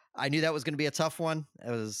I knew that was going to be a tough one.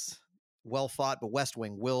 It was well fought, but West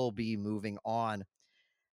Wing will be moving on.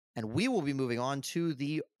 And we will be moving on to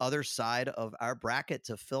the other side of our bracket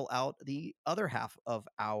to fill out the other half of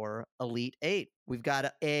our Elite 8. We've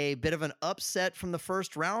got a bit of an upset from the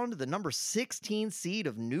first round. The number 16 seed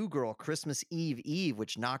of New Girl Christmas Eve,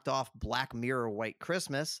 which knocked off Black Mirror White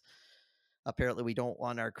Christmas. Apparently, we don't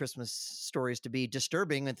want our Christmas stories to be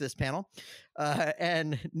disturbing at this panel.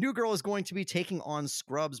 And New Girl is going to be taking on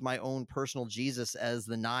Scrubs, My Own Personal Jesus, as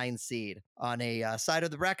the 9 seed on a side of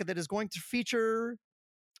the bracket that is going to feature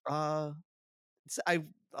all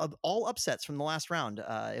upsets from the last round.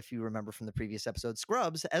 If you remember from the previous episode,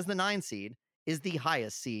 Scrubs, as the 9 seed, is the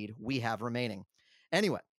highest seed we have remaining.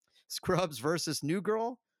 Anyway, Scrubs versus New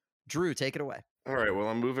Girl. Drew, take it away. All right, well,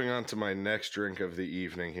 I'm moving on to my next drink of the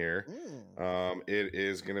evening here. It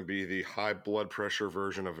is going to be the high blood pressure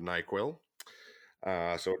version of NyQuil.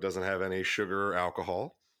 So it doesn't have any sugar or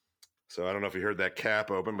alcohol. So I don't know if you heard that cap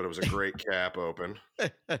open, but it was a great cap open.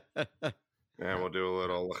 And we'll do a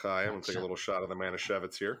little l'chaim and take a little shot of the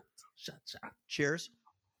Manischewitz here. Shot. Cheers.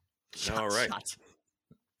 All right.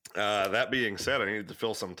 That being said, I needed to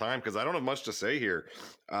fill some time because I don't have much to say here.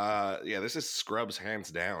 This is Scrubs hands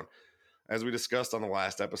down. As we discussed on the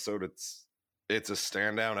last episode, it's a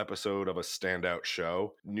standout episode of a standout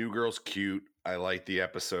show. New Girl's cute. I like the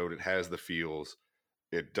episode. It has the feels.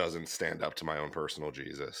 It doesn't stand up to My Own Personal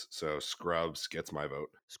Jesus. So Scrubs gets my vote.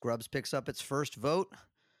 Scrubs picks up its first vote.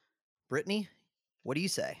 Brittany, what do you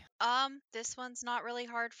say? This one's not really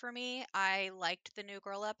hard for me. I liked the New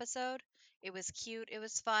Girl episode. It was cute. It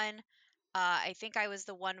was fun. I think I was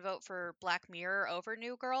the one vote for Black Mirror over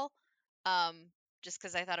New Girl. Just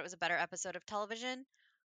because I thought it was a better episode of television.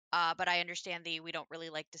 But I understand we don't really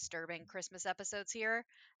like disturbing Christmas episodes here.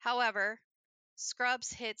 However,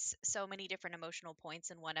 Scrubs hits so many different emotional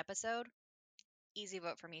points in one episode. Easy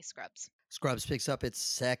vote for me, Scrubs. Scrubs picks up its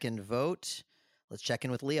second vote. Let's check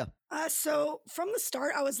in with Leah. So from the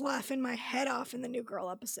start, I was laughing my head off in the New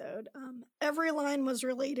Girl episode. Every line was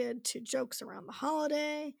related to jokes around the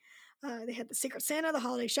holiday. They had the Secret Santa, the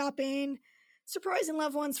holiday shopping, surprising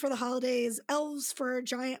loved ones for the holidays, elves for a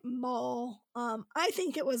giant mall. I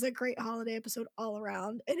think it was a great holiday episode all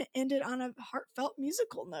around, and it ended on a heartfelt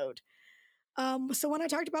musical note. So when I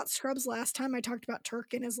talked about Scrubs last time, I talked about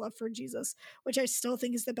Turk and his love for Jesus, which I still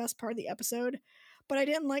think is the best part of the episode. But I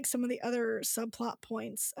didn't like some of the other subplot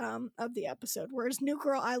points of the episode. Whereas New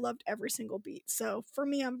Girl, I loved every single beat. So for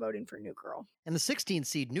me, I'm voting for New Girl. And the 16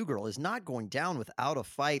 seed New Girl is not going down without a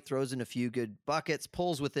fight, throws in a few good buckets,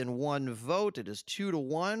 pulls within one vote. It is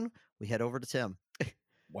 2-1. We head over to Tim.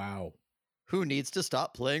 Wow. Who needs to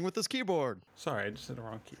stop playing with his keyboard? Sorry, I just hit the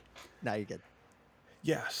wrong key. Now you're good.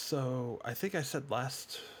 Yeah, so I think I said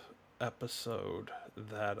last episode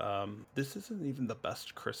that this isn't even the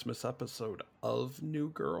best Christmas episode of New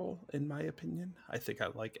Girl, in my opinion. I think I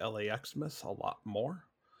like LAXmas a lot more.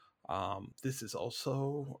 This is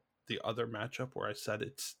also the other matchup where I said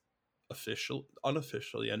it's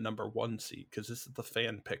unofficially a number 1 seed, because this is the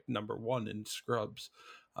fan picked number 1 in Scrubs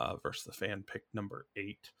versus the fan picked number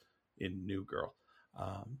 8 in New Girl.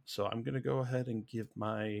 So I'm going to go ahead and give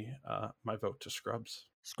my my vote to Scrubs.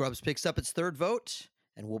 Scrubs picks up its third vote,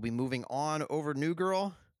 and we'll be moving on over New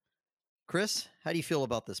Girl. Chris, how do you feel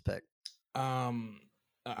about this pick? I'm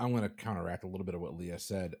going to counteract a little bit of what Leah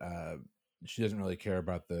said. She doesn't really care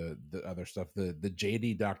about the other stuff. The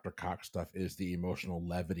JD Dr. Cox stuff is the emotional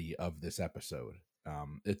levity of this episode.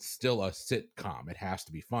 It's still a sitcom. It has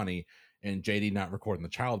to be funny. And JD not recording the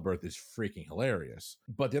childbirth is freaking hilarious.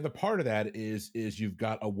 But the other part of that is you've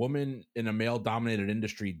got a woman in a male-dominated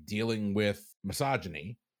industry dealing with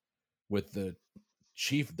misogyny, with the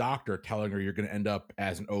chief doctor telling her you're going to end up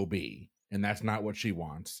as an OB, and that's not what she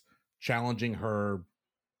wants, challenging her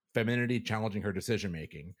femininity, challenging her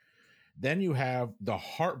decision-making. Then you have the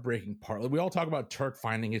heartbreaking part. We all talk about Turk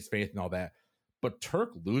finding his faith and all that, but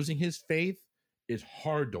Turk losing his faith is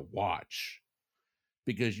hard to watch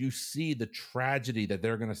because you see the tragedy that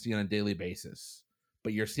they're going to see on a daily basis.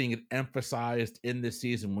 But you're seeing it emphasized in this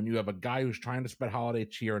season when you have a guy who's trying to spread holiday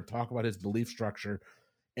cheer and talk about his belief structure,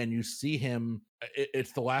 and you see him.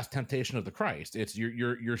 It's the last temptation of the Christ. It's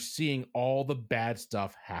you're seeing all the bad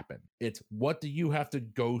stuff happen. It's what do you have to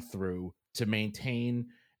go through to maintain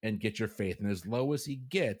and get your faith? And as low as he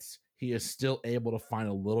gets, he is still able to find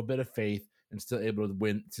a little bit of faith and still able to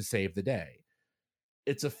win to save the day.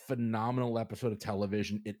 It's a phenomenal episode of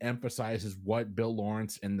television. It emphasizes what Bill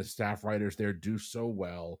Lawrence and the staff writers there do so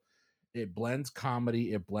well. It blends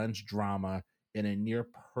comedy, it blends drama in a near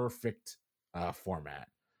perfect format.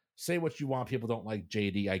 Say what you want. People don't like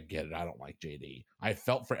JD. I get it. I don't like JD. I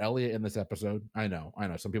felt for Elliot in this episode. I know.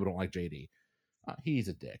 Some people don't like JD. He's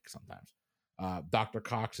a dick sometimes. Dr.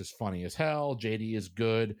 Cox is funny as hell. JD is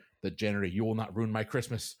good. The janitor, you will not ruin my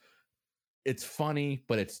Christmas. It's funny,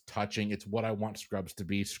 but it's touching. It's what I want Scrubs to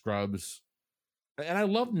be. Scrubs. And I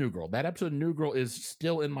love New Girl. That episode of New Girl is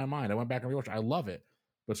still in my mind. I went back and rewatched. I love it.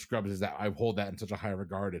 But Scrubs is that. I hold that in such a high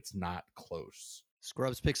regard. It's not close.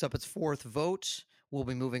 Scrubs picks up its fourth vote. We'll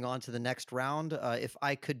be moving on to the next round. If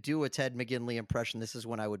I could do a Ted McGinley impression, this is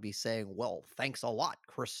when I would be saying, well, thanks a lot,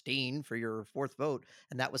 Christine, for your fourth vote.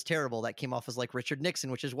 And that was terrible. That came off as like Richard Nixon,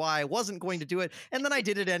 which is why I wasn't going to do it. And then I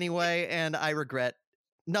did it anyway, and I regret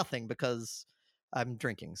nothing because I'm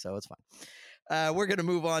drinking, so it's fine. We're going to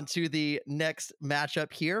move on to the next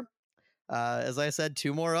matchup here. As I said,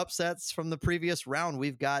 2 more upsets from the previous round.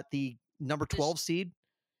 We've got the number 12 seed.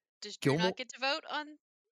 Does Drew not get to vote on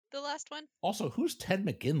the last one? Also, who's Ted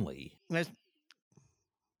McGinley?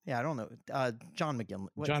 Yeah, I don't know. John McGinley.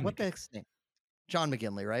 What the heck's his name? John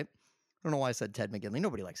McGinley, right? I don't know why I said Ted McGinley.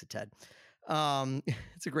 Nobody likes a Ted.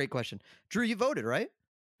 It's a great question. Drew, you voted, right?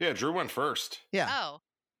 Yeah, Drew went first. Yeah. Oh.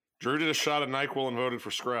 Drew did a shot of NyQuil and voted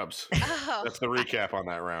for Scrubs. Oh. That's the recap on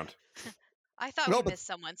that round. I thought we missed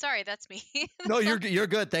someone. Sorry, that's me. No, you're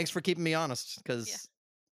good. Thanks for keeping me honest, because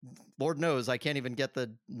Lord knows I can't even get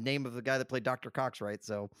the name of the guy that played Dr. Cox right.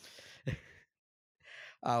 So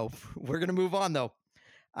we're going to move on, though.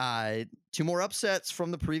 2 more upsets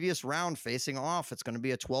from the previous round facing off. It's going to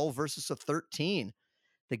be a 12 versus a 13.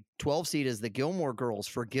 The 12 seed is the Gilmore Girls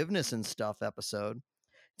Forgiveness and Stuff episode.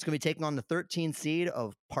 It's going to be taking on the 13 seed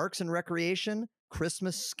of Parks and Recreation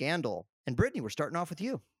Christmas Scandal. And Brittany, we're starting off with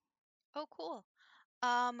you. Oh, cool.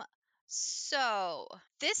 So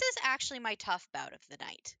this is actually my tough bout of the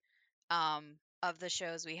night. Of the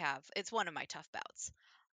shows we have, it's one of my tough bouts.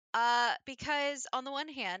 Because on the one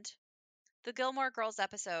hand, the Gilmore Girls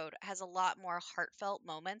episode has a lot more heartfelt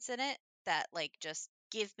moments in it that like just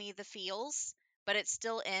give me the feels, but it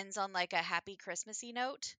still ends on like a happy Christmassy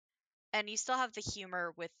note. And you still have the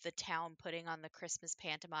humor with the town putting on the Christmas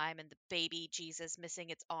pantomime and the baby Jesus missing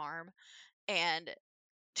its arm. And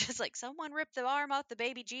just like someone ripped the arm off the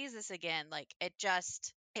baby Jesus again. Like it's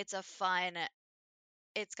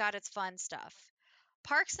got its fun stuff.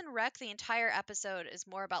 Parks and Rec, the entire episode is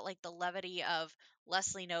more about like the levity of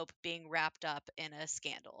Leslie Knope being wrapped up in a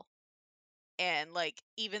scandal. And like,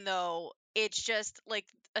 even though it's just like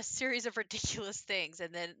a series of ridiculous things,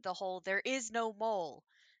 and then the whole there is no mole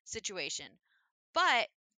situation. But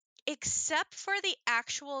except for the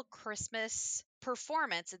actual Christmas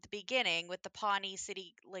performance at the beginning with the Pawnee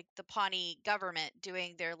City, like the Pawnee government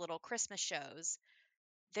doing their little Christmas shows,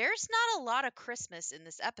 there's not a lot of Christmas in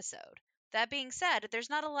this episode. That being said, there's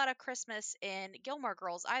not a lot of Christmas in Gilmore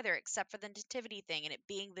Girls either, except for the nativity thing and it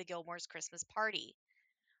being the Gilmore's Christmas party.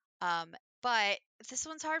 But this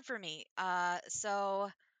one's hard for me. So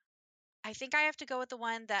I think I have to go with the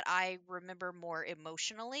one that I remember more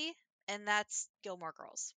emotionally, and that's Gilmore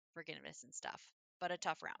Girls, Forgiveness and Stuff. But a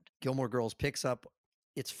tough round. Gilmore Girls picks up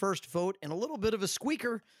its first vote and a little bit of a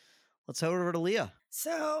squeaker. Let's head over to Leah.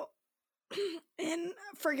 So, in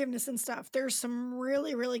Forgiveness and Stuff, there's some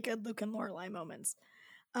really, really good Luke and Lorelai moments.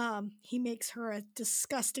 He makes her a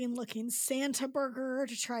disgusting looking Santa burger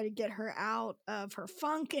to try to get her out of her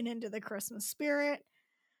funk and into the Christmas spirit.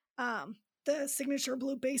 The signature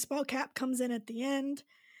blue baseball cap comes in at the end.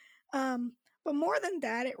 But more than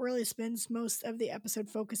that, it really spends most of the episode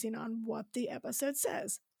focusing on what the episode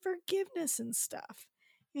says. Forgiveness and stuff.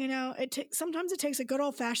 You know, sometimes it takes a good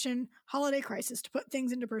old-fashioned holiday crisis to put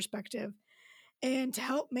things into perspective and to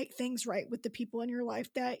help make things right with the people in your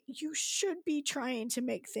life that you should be trying to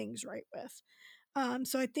make things right with.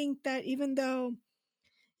 So I think that even though,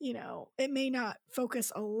 you know, it may not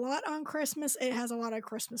focus a lot on Christmas, it has a lot of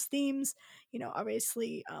Christmas themes. You know,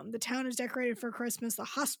 obviously, the town is decorated for Christmas. The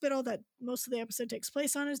hospital that most of the episode takes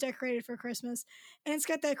place on is decorated for Christmas. And it's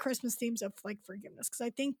got that Christmas themes of like forgiveness. Because I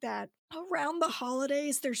think that around the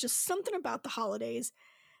holidays, there's just something about the holidays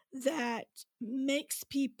that makes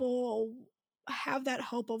people have that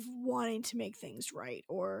hope of wanting to make things right,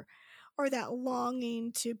 or that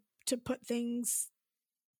longing to put things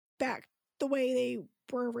back the way they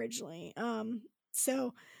were originally.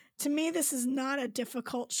 So to me, this is not a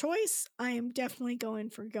difficult choice. I am definitely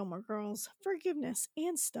going for Gilmore Girls, Forgiveness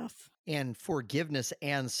and Stuff. And Forgiveness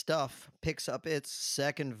and Stuff picks up its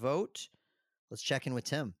second vote. Let's check in with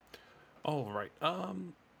Tim. All right.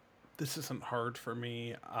 This isn't hard for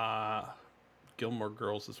me. Gilmore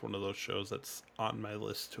Girls is one of those shows that's on my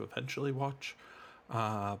list to eventually watch,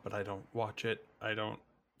 but I don't watch it. I don't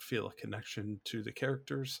feel a connection to the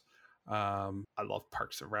characters. I love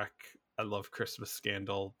Parks and Rec. I love Christmas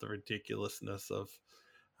Scandal. The ridiculousness of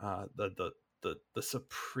the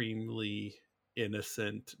supremely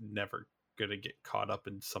innocent, never gonna get caught up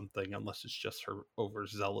in something unless it's just her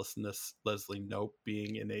overzealousness. Leslie Knope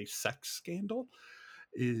being in a sex scandal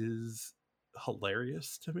is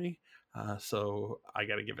hilarious to me. So I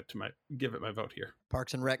got to give it my vote here.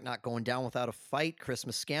 Parks and Rec not going down without a fight.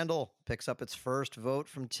 Christmas Scandal picks up its first vote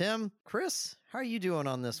from Tim. Chris, how are you doing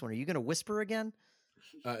on this one? Are you going to whisper again?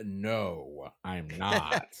 No, I'm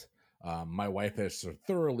not. My wife has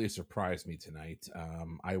thoroughly surprised me tonight.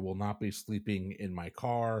 I will not be sleeping in my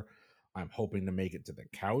car. I'm hoping to make it to the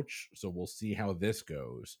couch, so we'll see how this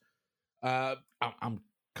goes. I'm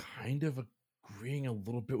kind of agreeing a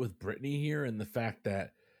little bit with Brittany here in the fact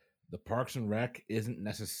that the Parks and Rec isn't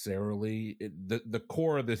necessarily the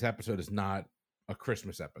core of this episode is not a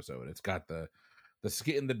Christmas episode. It's got the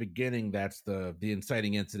skit in the beginning that's the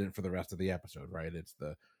inciting incident for the rest of the episode, right? It's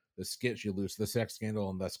the skit she alludes to the sex scandal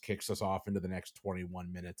and thus kicks us off into the next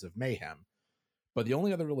 21 minutes of mayhem. But the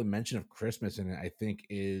only other really mention of Christmas in it, I think,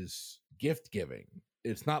 is gift giving.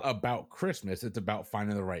 It's not about Christmas; it's about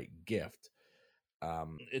finding the right gift.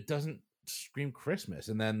 It doesn't scream Christmas.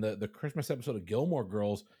 And then the Christmas episode of Gilmore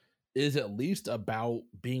Girls is at least about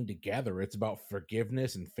being together. It's about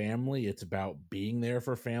forgiveness and family. It's about being there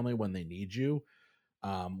for family when they need you.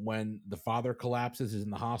 When the father collapses, is in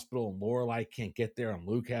the hospital, and Lorelai can't get there, and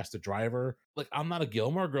Luke has to drive her. Like, I'm not a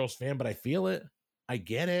Gilmore Girls fan, but I feel it. I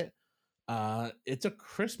get it. It's a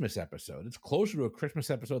Christmas episode. It's closer to a Christmas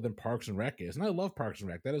episode than Parks and Rec is, and I love Parks and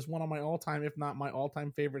Rec. That is one of my all-time, if not my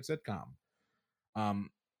all-time favorite sitcom.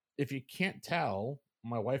 If you can't tell,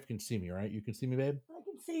 my wife can see me, right? You can see me, babe? I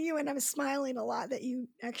can see you, and I'm smiling a lot that you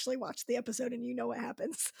actually watched the episode and you know what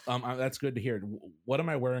happens. That's good to hear. What am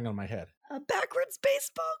I wearing on my head? A backwards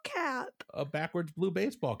baseball cap. A backwards blue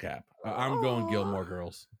baseball cap. I'm going Gilmore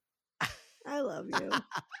Girls. I love you.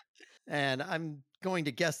 And I'm going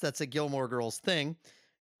to guess that's a Gilmore Girls thing.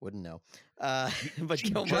 Wouldn't know. But she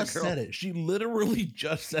Gilmore just Girls said it. She literally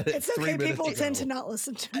just said it. It's 3 okay. minutes People ago. tend to not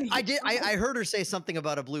listen to me. I did. I heard her say something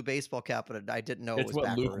about a blue baseball cap, but I didn't know it It's was what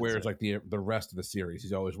backwards. Luke wears like the rest of the series.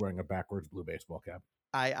 He's always wearing a backwards blue baseball cap.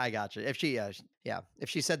 I got you. If she, if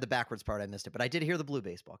she said the backwards part, I missed it, but I did hear the blue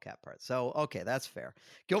baseball cap part. So, okay, that's fair.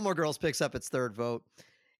 Gilmore Girls picks up its third vote.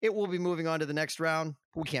 It will be moving on to the next round.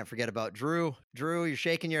 We can't forget about Drew. Drew, you're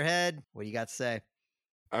shaking your head. What do you got to say?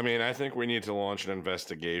 I mean, I think we need to launch an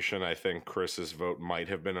investigation. I think Chris's vote might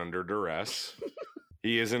have been under duress.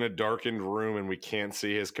 He is in a darkened room and we can't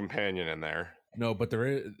see his companion in there. No, but there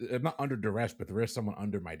is, not under duress, but there is someone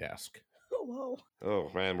under my desk. Oh, whoa. Oh,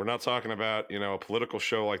 man, we're not talking about, a political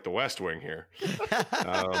show like The West Wing here.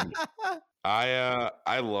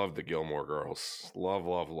 I love the Gilmore Girls. Love.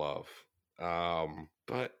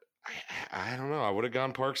 But I don't know. I would have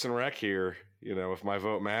gone Parks and Rec here, if my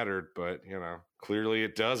vote mattered. But, clearly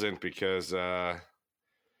it doesn't because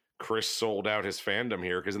Chris sold out his fandom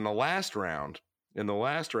here. Because in the last round,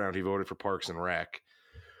 he voted for Parks and Rec.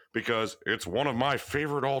 Because it's one of my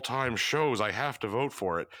favorite all-time shows. I have to vote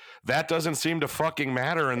for it. That doesn't seem to fucking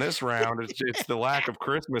matter in this round. It's the lack of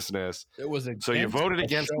Christmasness. It was so you voted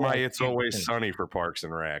against my It's Always Sunny for Parks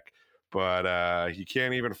and Rec. But you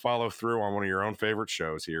can't even follow through on one of your own favorite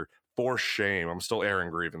shows here. For shame. I'm still airing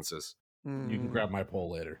grievances. You can grab my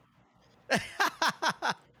poll later.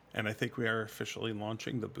 And I think we are officially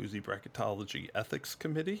launching the Boozy Bracketology Ethics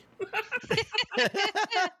Committee.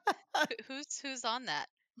 Who's on that?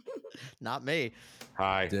 Not me.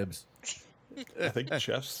 Hi. Dibs. I think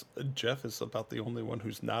Jeff is about the only one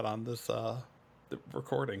who's not on this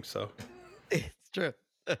recording, so It's true.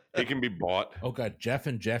 He can be bought. Oh god, Jeff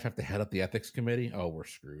and Jeff have to head up the ethics committee. Oh, we're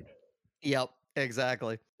screwed. Yep,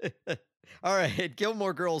 exactly. All right,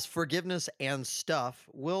 Gilmore Girls Forgiveness and Stuff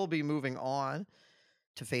will be moving on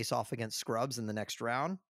to face off against Scrubs in the next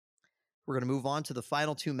round. We're going to move on to the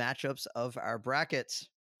final two matchups of our brackets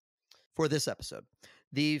for this episode.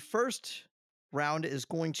 The first round is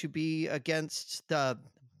going to be against this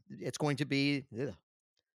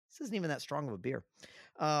isn't even that strong of a beer.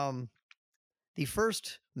 The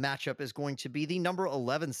first matchup is going to be the number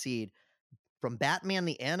 11 seed from Batman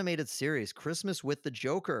the Animated Series, Christmas with the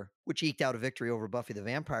Joker, which eked out a victory over Buffy the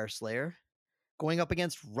Vampire Slayer, going up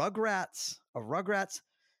against Rugrats. Let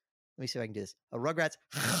me see if I can do this. A Rugrats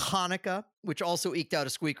Hanukkah, which also eked out a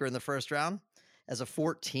squeaker in the first round as a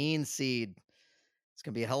 14 seed. It's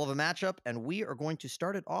going to be a hell of a matchup, and we are going to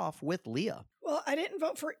start it off with Leah. Well, I didn't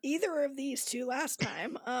vote for either of these two last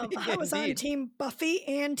time. I was on Team Buffy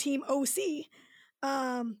and Team OC.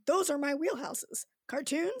 Those are my wheelhouses.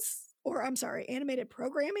 Animated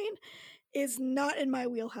programming is not in my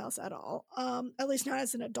wheelhouse at all. At least not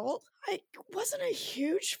as an adult. I wasn't a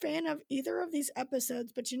huge fan of either of these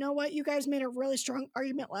episodes, but you know what? You guys made a really strong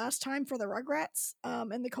argument last time for the Rugrats,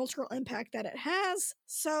 and the cultural impact that it has.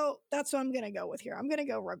 So that's what I'm going to go with here. I'm going to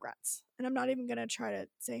go Rugrats. And I'm not even going to try to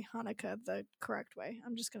say Hanukkah the correct way.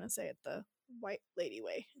 I'm just going to say it the white lady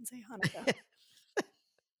way and say Hanukkah.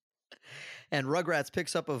 And Rugrats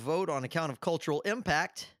picks up a vote on account of cultural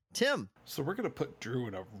impact. Tim. So we're going to put Drew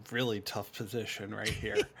in a really tough position right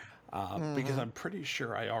here because I'm pretty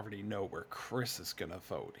sure I already know where Chris is going to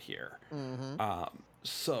vote here.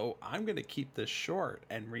 So I'm going to keep this short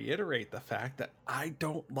and reiterate the fact that I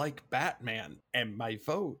don't like Batman, and my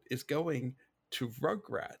vote is going to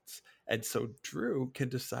Rugrats. And so Drew can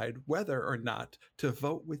decide whether or not to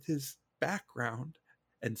vote with his background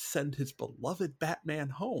and send his beloved Batman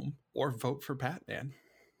home, or vote for Batman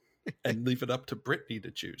and leave it up to Brittany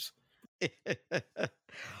to choose.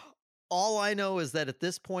 All I know is that at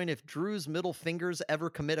this point, if Drew's middle fingers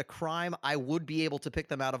ever commit a crime, I would be able to pick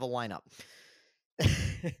them out of a lineup.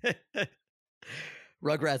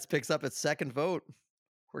 Rugrats picks up its second vote.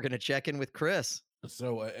 We're going to check in with Chris.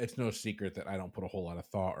 So it's no secret that I don't put a whole lot of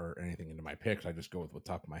thought or anything into my picks. I just go with what's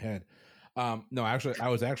top of my head. No, actually, I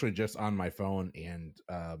was actually just on my phone, and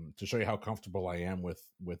to show you how comfortable I am with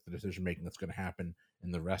the decision making that's going to happen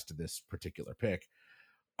in the rest of this particular pick,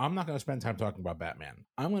 I'm not going to spend time talking about Batman.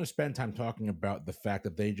 I'm going to spend time talking about the fact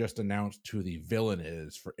that they just announced who the villain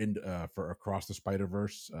is for Across the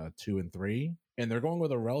Spider-Verse 2 and 3, and they're going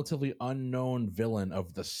with a relatively unknown villain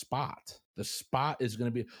of the Spot. The Spot is going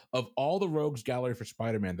to be, of all the rogues gallery for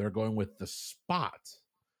Spider-Man, they're going with the Spot.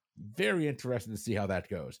 Very interested to see how that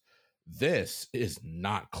goes. This is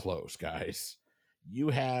not close, guys. You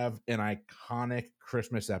have an iconic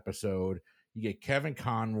Christmas episode. You get Kevin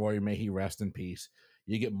Conroy, may he rest in peace.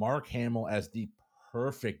 You get Mark Hamill as the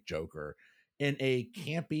perfect Joker in a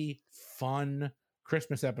campy, fun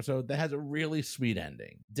Christmas episode that has a really sweet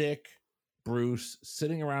ending. Dick, Bruce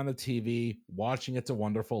sitting around the TV watching It's a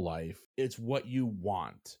Wonderful Life. It's what you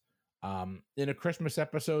want. In a Christmas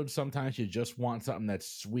episode, sometimes you just want something that's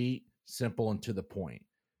sweet, simple, and to the point.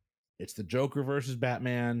 It's the Joker versus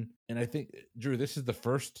Batman. And I think, Drew, this is the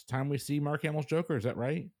first time we see Mark Hamill's Joker. Is that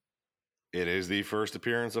right? It is the first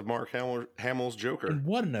appearance of Mark Hamill's Joker. And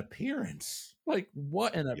what an appearance. Like,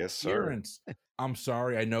 what an appearance. Sir. I'm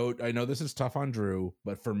sorry. I know this is tough on Drew,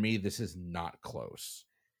 but for me, this is not close.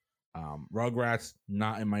 Rugrats,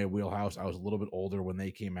 not in my wheelhouse. I was a little bit older when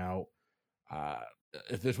they came out.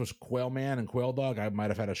 If this was Quail Man and Quail Dog, I might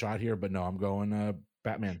have had a shot here, but no, I'm going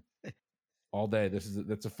Batman all day.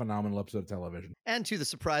 That's a phenomenal episode of television. And to the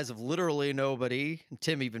surprise of literally nobody,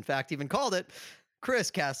 Tim even called it, Chris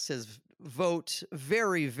casts his vote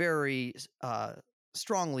very, very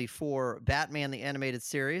strongly for Batman the Animated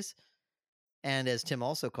Series. And as Tim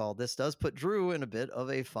also called, this does put Drew in a bit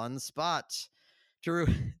of a fun spot. Drew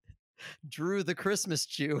the Christmas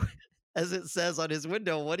Jew, as it says on his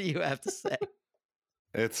window. What do you have to say?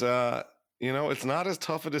 It's it's not as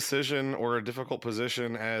tough a decision or a difficult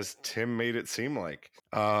position as Tim made it seem like.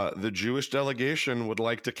 The Jewish delegation would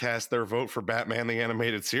like to cast their vote for Batman the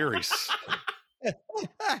Animated Series.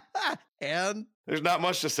 And there's not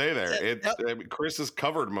much to say there. I mean, Chris has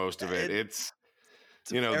covered most of it. It's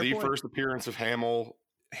the first appearance of Hamill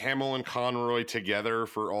and Conroy together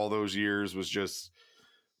for all those years was just,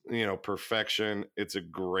 perfection. It's a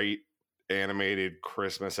great animated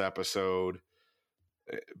Christmas episode.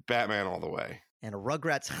 Batman all the way. And a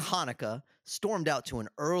Rugrats Hanukkah stormed out to an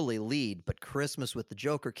early lead, but Christmas with the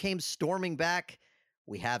Joker came storming back.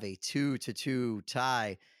 We have a 2-2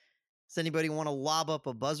 tie. Does anybody want to lob up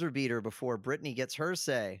a buzzer beater before Brittany gets her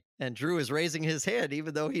say? And Drew is raising his hand,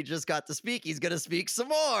 even though he just got to speak. He's going to speak some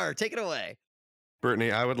more. Take it away.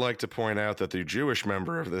 Brittany, I would like to point out that the Jewish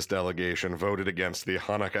member of this delegation voted against the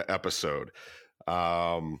Hanukkah episode.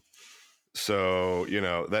 So,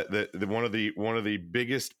 that one of the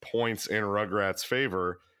biggest points in Rugrats'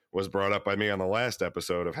 favor was brought up by me on the last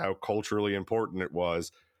episode of how culturally important it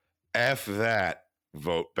was. F that.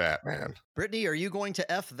 Vote Batman. Brittany, are you going to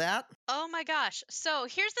F that? Oh my gosh. So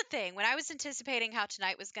here's the thing. When I was anticipating how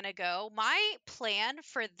tonight was going to go, my plan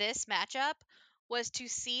for this matchup was to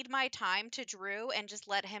cede my time to Drew and just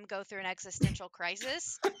let him go through an existential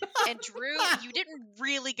crisis. And Drew, you didn't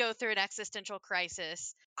really go through an existential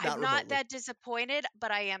crisis. I'm not that disappointed, but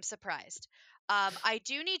I am surprised. I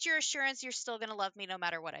do need your assurance you're still going to love me no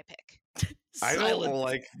matter what I pick. I don't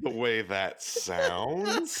like the way that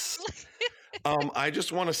sounds. I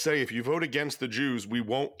just want to say, if you vote against the Jews, we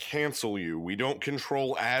won't cancel you. We don't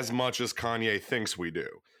control as much as Kanye thinks we do.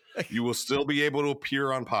 You will still be able to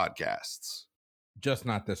appear on podcasts. Just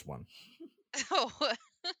not this one. Oh.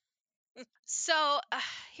 So,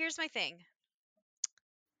 here's my thing.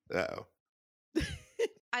 Uh-oh.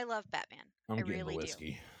 I love Batman. I'm I getting really the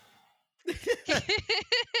whiskey. do.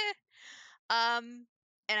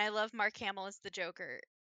 And I love Mark Hamill as the Joker.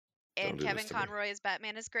 And Kevin Conroy as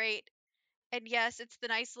Batman is great. And yes, it's the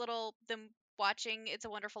nice little them watching It's a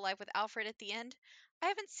Wonderful Life with Alfred at the end. I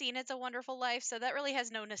haven't seen It's a Wonderful Life, so that really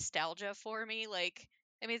has no nostalgia for me.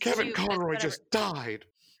 It's Kevin cute, Conroy just died.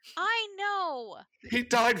 I know. He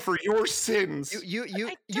died for your sins. You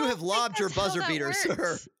have lobbed your buzzer beater,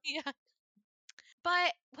 sir. Yeah.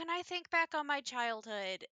 But when I think back on my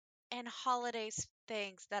childhood and holiday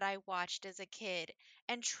things that I watched as a kid,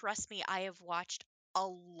 and trust me, I have watched a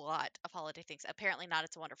lot of holiday things. Apparently not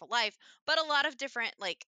It's a Wonderful Life, but a lot of different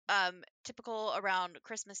typical around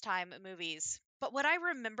Christmas time movies. But what I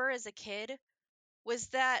remember as a kid was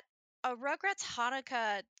that a Rugrats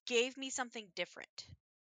Hanukkah gave me something different.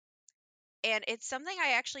 And it's something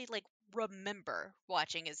I actually remember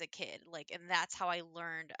watching as a kid. And that's how I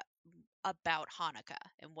learned about Hanukkah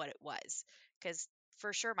and what it was. Because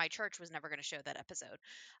for sure my church was never going to show that episode.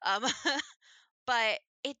 But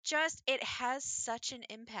it has such an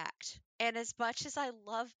impact. And as much as I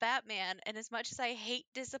love Batman and as much as I hate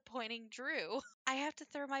disappointing Drew, I have to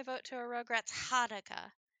throw my vote to a Rugrats Hanukkah.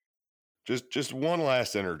 Just one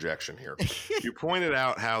last interjection here. You pointed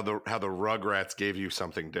out how the Rugrats gave you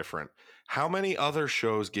something different. How many other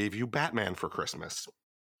shows gave you Batman for Christmas?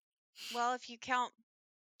 Well, if you count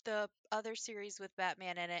the other series with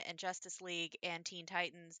Batman in it and Justice League and Teen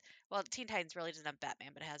Titans. Well, Teen Titans really doesn't have Batman,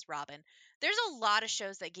 but it has Robin. There's a lot of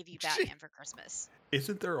shows that give you Batman for Christmas.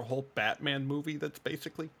 Isn't there a whole Batman movie that's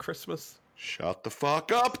basically Christmas? Shut the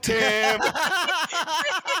fuck up, Tim!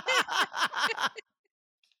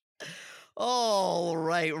 All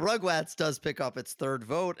right. Rugrats does pick up its third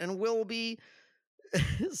vote and will be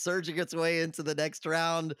surging its way into the next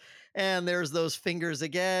round. And there's those fingers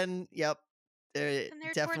again. Yep. And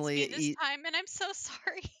they're towards me this time, and I'm so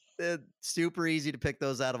sorry. Super easy to pick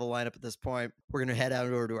those out of a lineup at this point. We're going to head out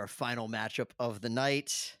over to our final matchup of the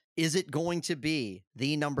night. Is it going to be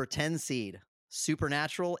the number 10 seed,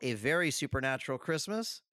 Supernatural, A Very Supernatural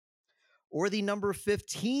Christmas, or the number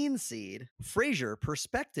 15 seed, Frasier,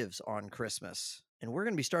 Perspectives on Christmas? And we're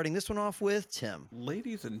going to be starting this one off with Tim.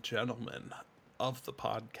 Ladies and gentlemen of the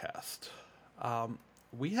podcast,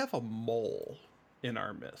 we have a mole in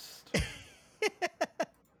our midst.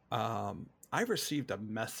 I received a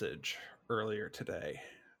message earlier today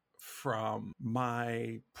from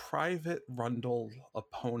my private Rundle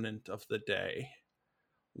opponent of the day,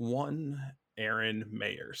 one Aaron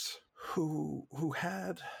Mayers, who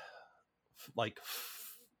had like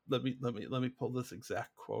let me pull this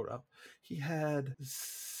exact quote up. He had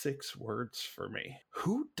 6 words for me.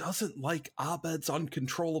 Who doesn't like Abed's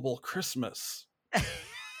Uncontrollable Christmas?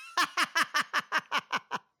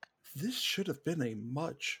 This should have been a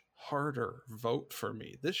much harder vote for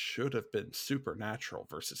me. This should have been Supernatural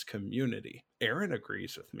versus Community. Aaron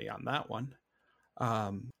agrees with me on that one.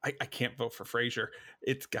 I can't vote for Frasier.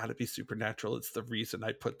 It's got to be Supernatural. It's the reason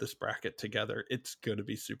I put this bracket together. It's going to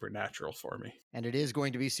be Supernatural for me. And it is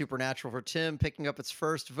going to be Supernatural for Tim, picking up its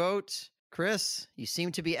first vote. Chris, you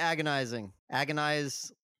seem to be agonizing.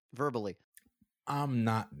 Agonize verbally. I'm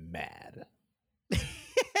not mad.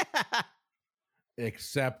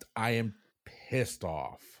 Except I am pissed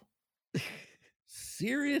off.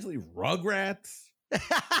 Seriously, Rugrats?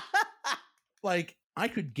 Like, I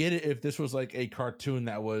could get it if this was like a cartoon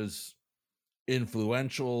that was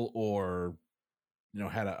influential or,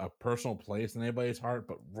 had a personal place in anybody's heart,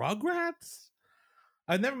 but Rugrats?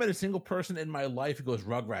 I've never met a single person in my life who goes,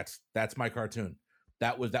 Rugrats, that's my cartoon.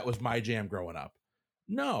 That was my jam growing up.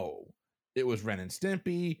 No, it was Ren and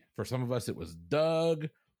Stimpy. For some of us, it was Doug.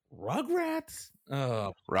 Rugrats?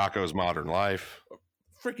 Rocco's Modern Life.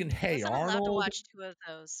 Freaking Hey I'm Arnold. allowed to watch 2 of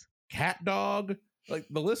those. Cat Dog. Like,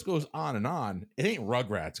 the list goes on and on. It ain't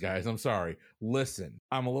Rugrats, guys. I'm sorry. Listen,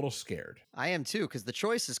 I'm a little scared. I am too, because the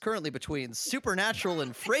choice is currently between Supernatural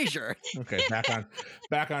and Frasier. Okay, back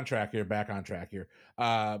on track here.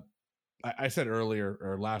 I said earlier,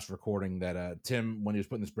 or last recording, that Tim, when he was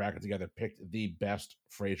putting this bracket together, picked the best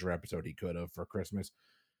Frasier episode he could have for Christmas.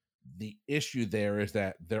 The issue there is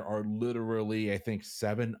that there are literally, I think,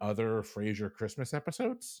 7 other Frasier Christmas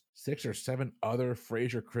episodes, 6 or 7 other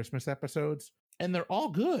Frasier Christmas episodes, and they're all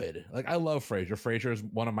good. Like, I love Frasier. Frasier is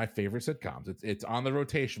one of my favorite sitcoms. It's on the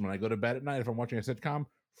rotation when I go to bed at night. If I'm watching a sitcom,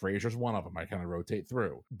 Frasier's one of them. I kind of rotate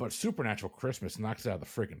through. But Supernatural Christmas knocks it out of the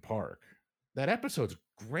freaking park. That episode's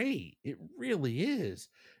great. It really is.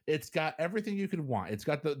 It's got everything you could want. It's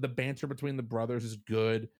got the banter between the brothers is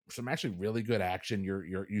good. Some actually really good action.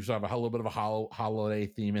 You have a little bit of a holiday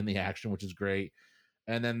theme in the action, which is great.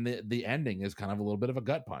 And then the ending is kind of a little bit of a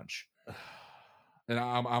gut punch. And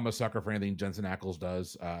I'm a sucker for anything Jensen Ackles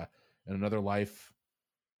does. In another life,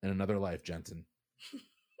 Jensen,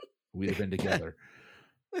 we'd have been together.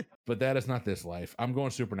 But that is not this life. I'm going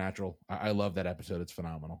Supernatural. I love that episode. It's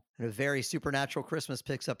phenomenal. And A Very Supernatural Christmas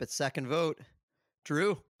picks up its second vote.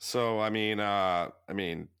 Drew? So,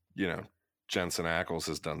 Jensen Ackles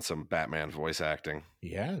has done some Batman voice acting.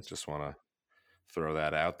 He has. Just want to throw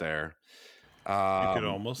that out there. You could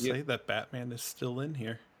almost say that Batman is still in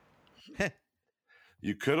here.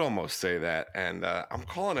 You could almost say that. And I'm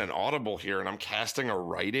calling an audible here, and I'm casting a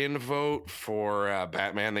write-in vote for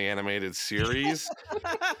Batman the Animated Series.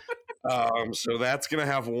 So that's going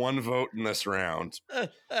to have 1 vote in this round.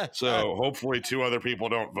 So hopefully 2 other people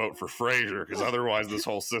don't vote for Frasier, because otherwise this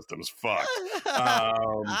whole system's fucked.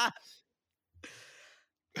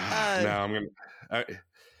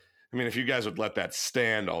 If you guys would let that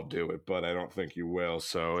stand, I'll do it, but I don't think you will.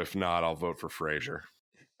 So if not, I'll vote for Frasier.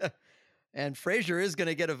 And Frasier is going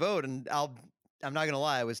to get a vote, and I'm not going to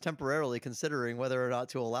lie, I was temporarily considering whether or not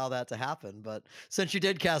to allow that to happen, but since you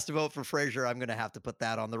did cast a vote for Frasier, I'm going to have to put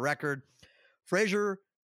that on the record. Frasier,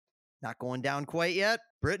 not going down quite yet.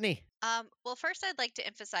 Brittany? Well, first I'd like to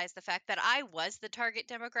emphasize the fact that I was the target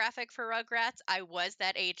demographic for Rugrats. I was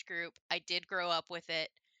that age group. I did grow up with it.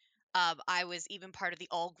 I was even part of the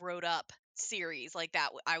All Growed Up series like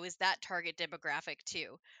that. I was that target demographic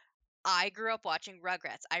too. I grew up watching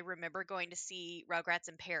Rugrats. I remember going to see Rugrats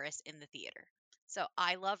in Paris in the theater. So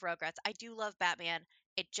I love Rugrats. I do love Batman.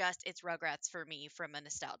 It's Rugrats for me from a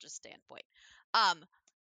nostalgia standpoint.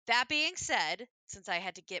 That being said, since I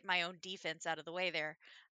had to get my own defense out of the way there,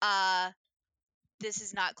 this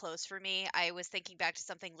is not close for me. I was thinking back to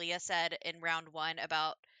something Leah said in round 1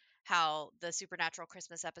 about how the Supernatural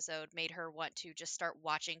Christmas episode made her want to just start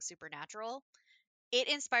watching Supernatural. it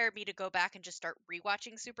inspired me to go back and just start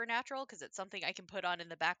rewatching Supernatural because it's something I can put on in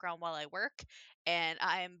the background while I work, and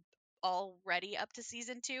I'm already up to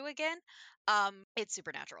season 2 again. It's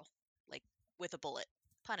Supernatural, like with a bullet,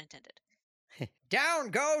 pun intended. Down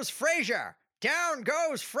goes Frasier. Down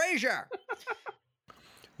goes Frasier.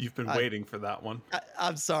 You've been waiting for that one.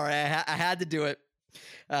 I'm sorry. I had to do it.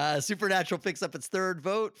 Supernatural picks up its third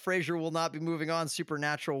vote. Frasier will not be moving on.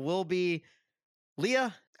 Supernatural will be.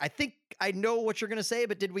 Leah, I think I know what you're going to say,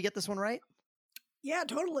 but did we get this one right? Yeah,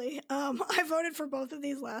 totally. I voted for both of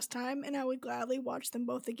these last time, and I would gladly watch them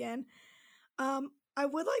both again. I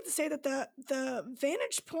would like to say that the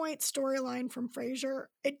Vantage Point storyline from Frasier,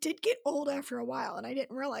 it did get old after a while, and I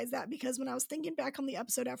didn't realize that because when I was thinking back on the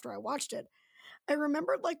episode after I watched it, I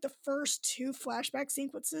remembered like the first 2 flashback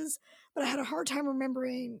sequences, but I had a hard time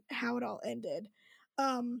remembering how it all ended.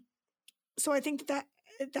 So I think that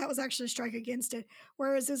was actually a strike against it.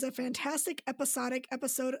 Whereas it was a fantastic episodic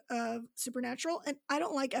episode of Supernatural, and I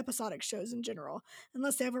don't like episodic shows in general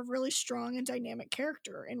unless they have a really strong and dynamic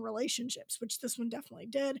character in relationships, which this one definitely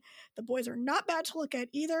did. The boys are not bad to look at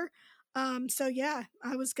either. So yeah,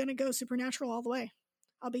 I was gonna go Supernatural all the way.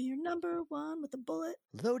 I'll be your number one with a bullet.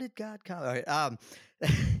 Loaded God. All right.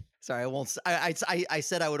 Sorry, I won't. I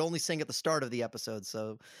said I would only sing at the start of the episode,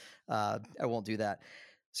 so I won't do that.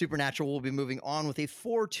 Supernatural will be moving on with a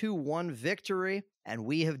 4-1 victory, and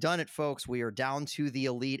we have done it, folks. We are down to the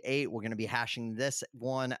Elite 8. We're going to be hashing this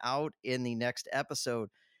one out in the next episode.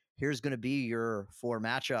 Here's going to be your 4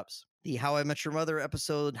 matchups. The How I Met Your Mother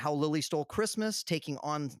episode, How Lily Stole Christmas, taking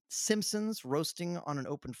on Simpsons, Roasting on an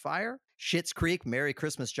Open Fire. Schitt's Creek, Merry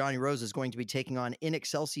Christmas, Johnny Rose is going to be taking on In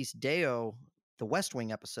Excelsis Deo, the West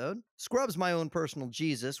Wing episode. Scrubs, My Own Personal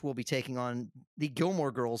Jesus, will be taking on the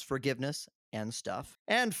Gilmore Girls, Forgiveness and Stuff.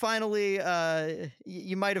 And finally,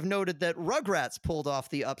 you might have noted that Rugrats pulled off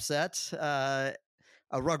the upset.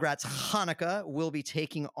 Rugrats Hanukkah will be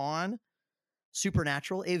taking on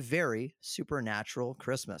Supernatural, A Very Supernatural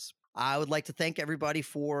Christmas. I would like to thank everybody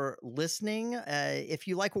for listening. If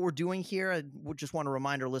you like what we're doing here, I would just want to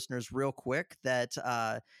remind our listeners real quick that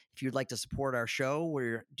if you'd like to support our show,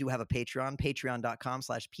 we do have a Patreon,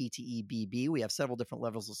 patreon.com/PTEBB. We have several different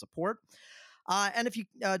levels of support. And if you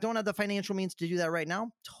don't have the financial means to do that right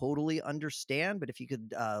now, totally understand. But if you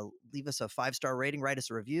could leave us a 5-star rating, write us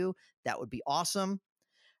a review, that would be awesome.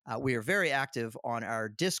 We are very active on our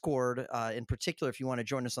Discord. In particular, if you want to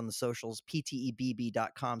join us on the socials,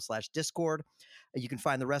 ptebb.com/Discord. You can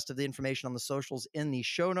find the rest of the information on the socials in the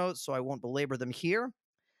show notes, so I won't belabor them here.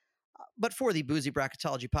 But for the Boozy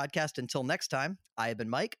Bracketology podcast, until next time, I have been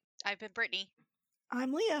Mike. I've been Brittany.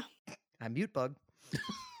 I'm Leah. I'm Mutebug.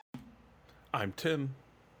 I'm Tim.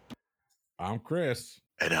 I'm Chris.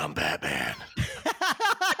 And I'm Batman.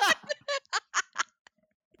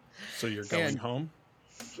 So you're going home?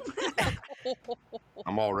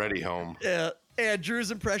 I'm already home. Yeah, and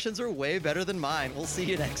Drew's impressions are way better than mine. We'll see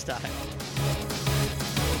you next time.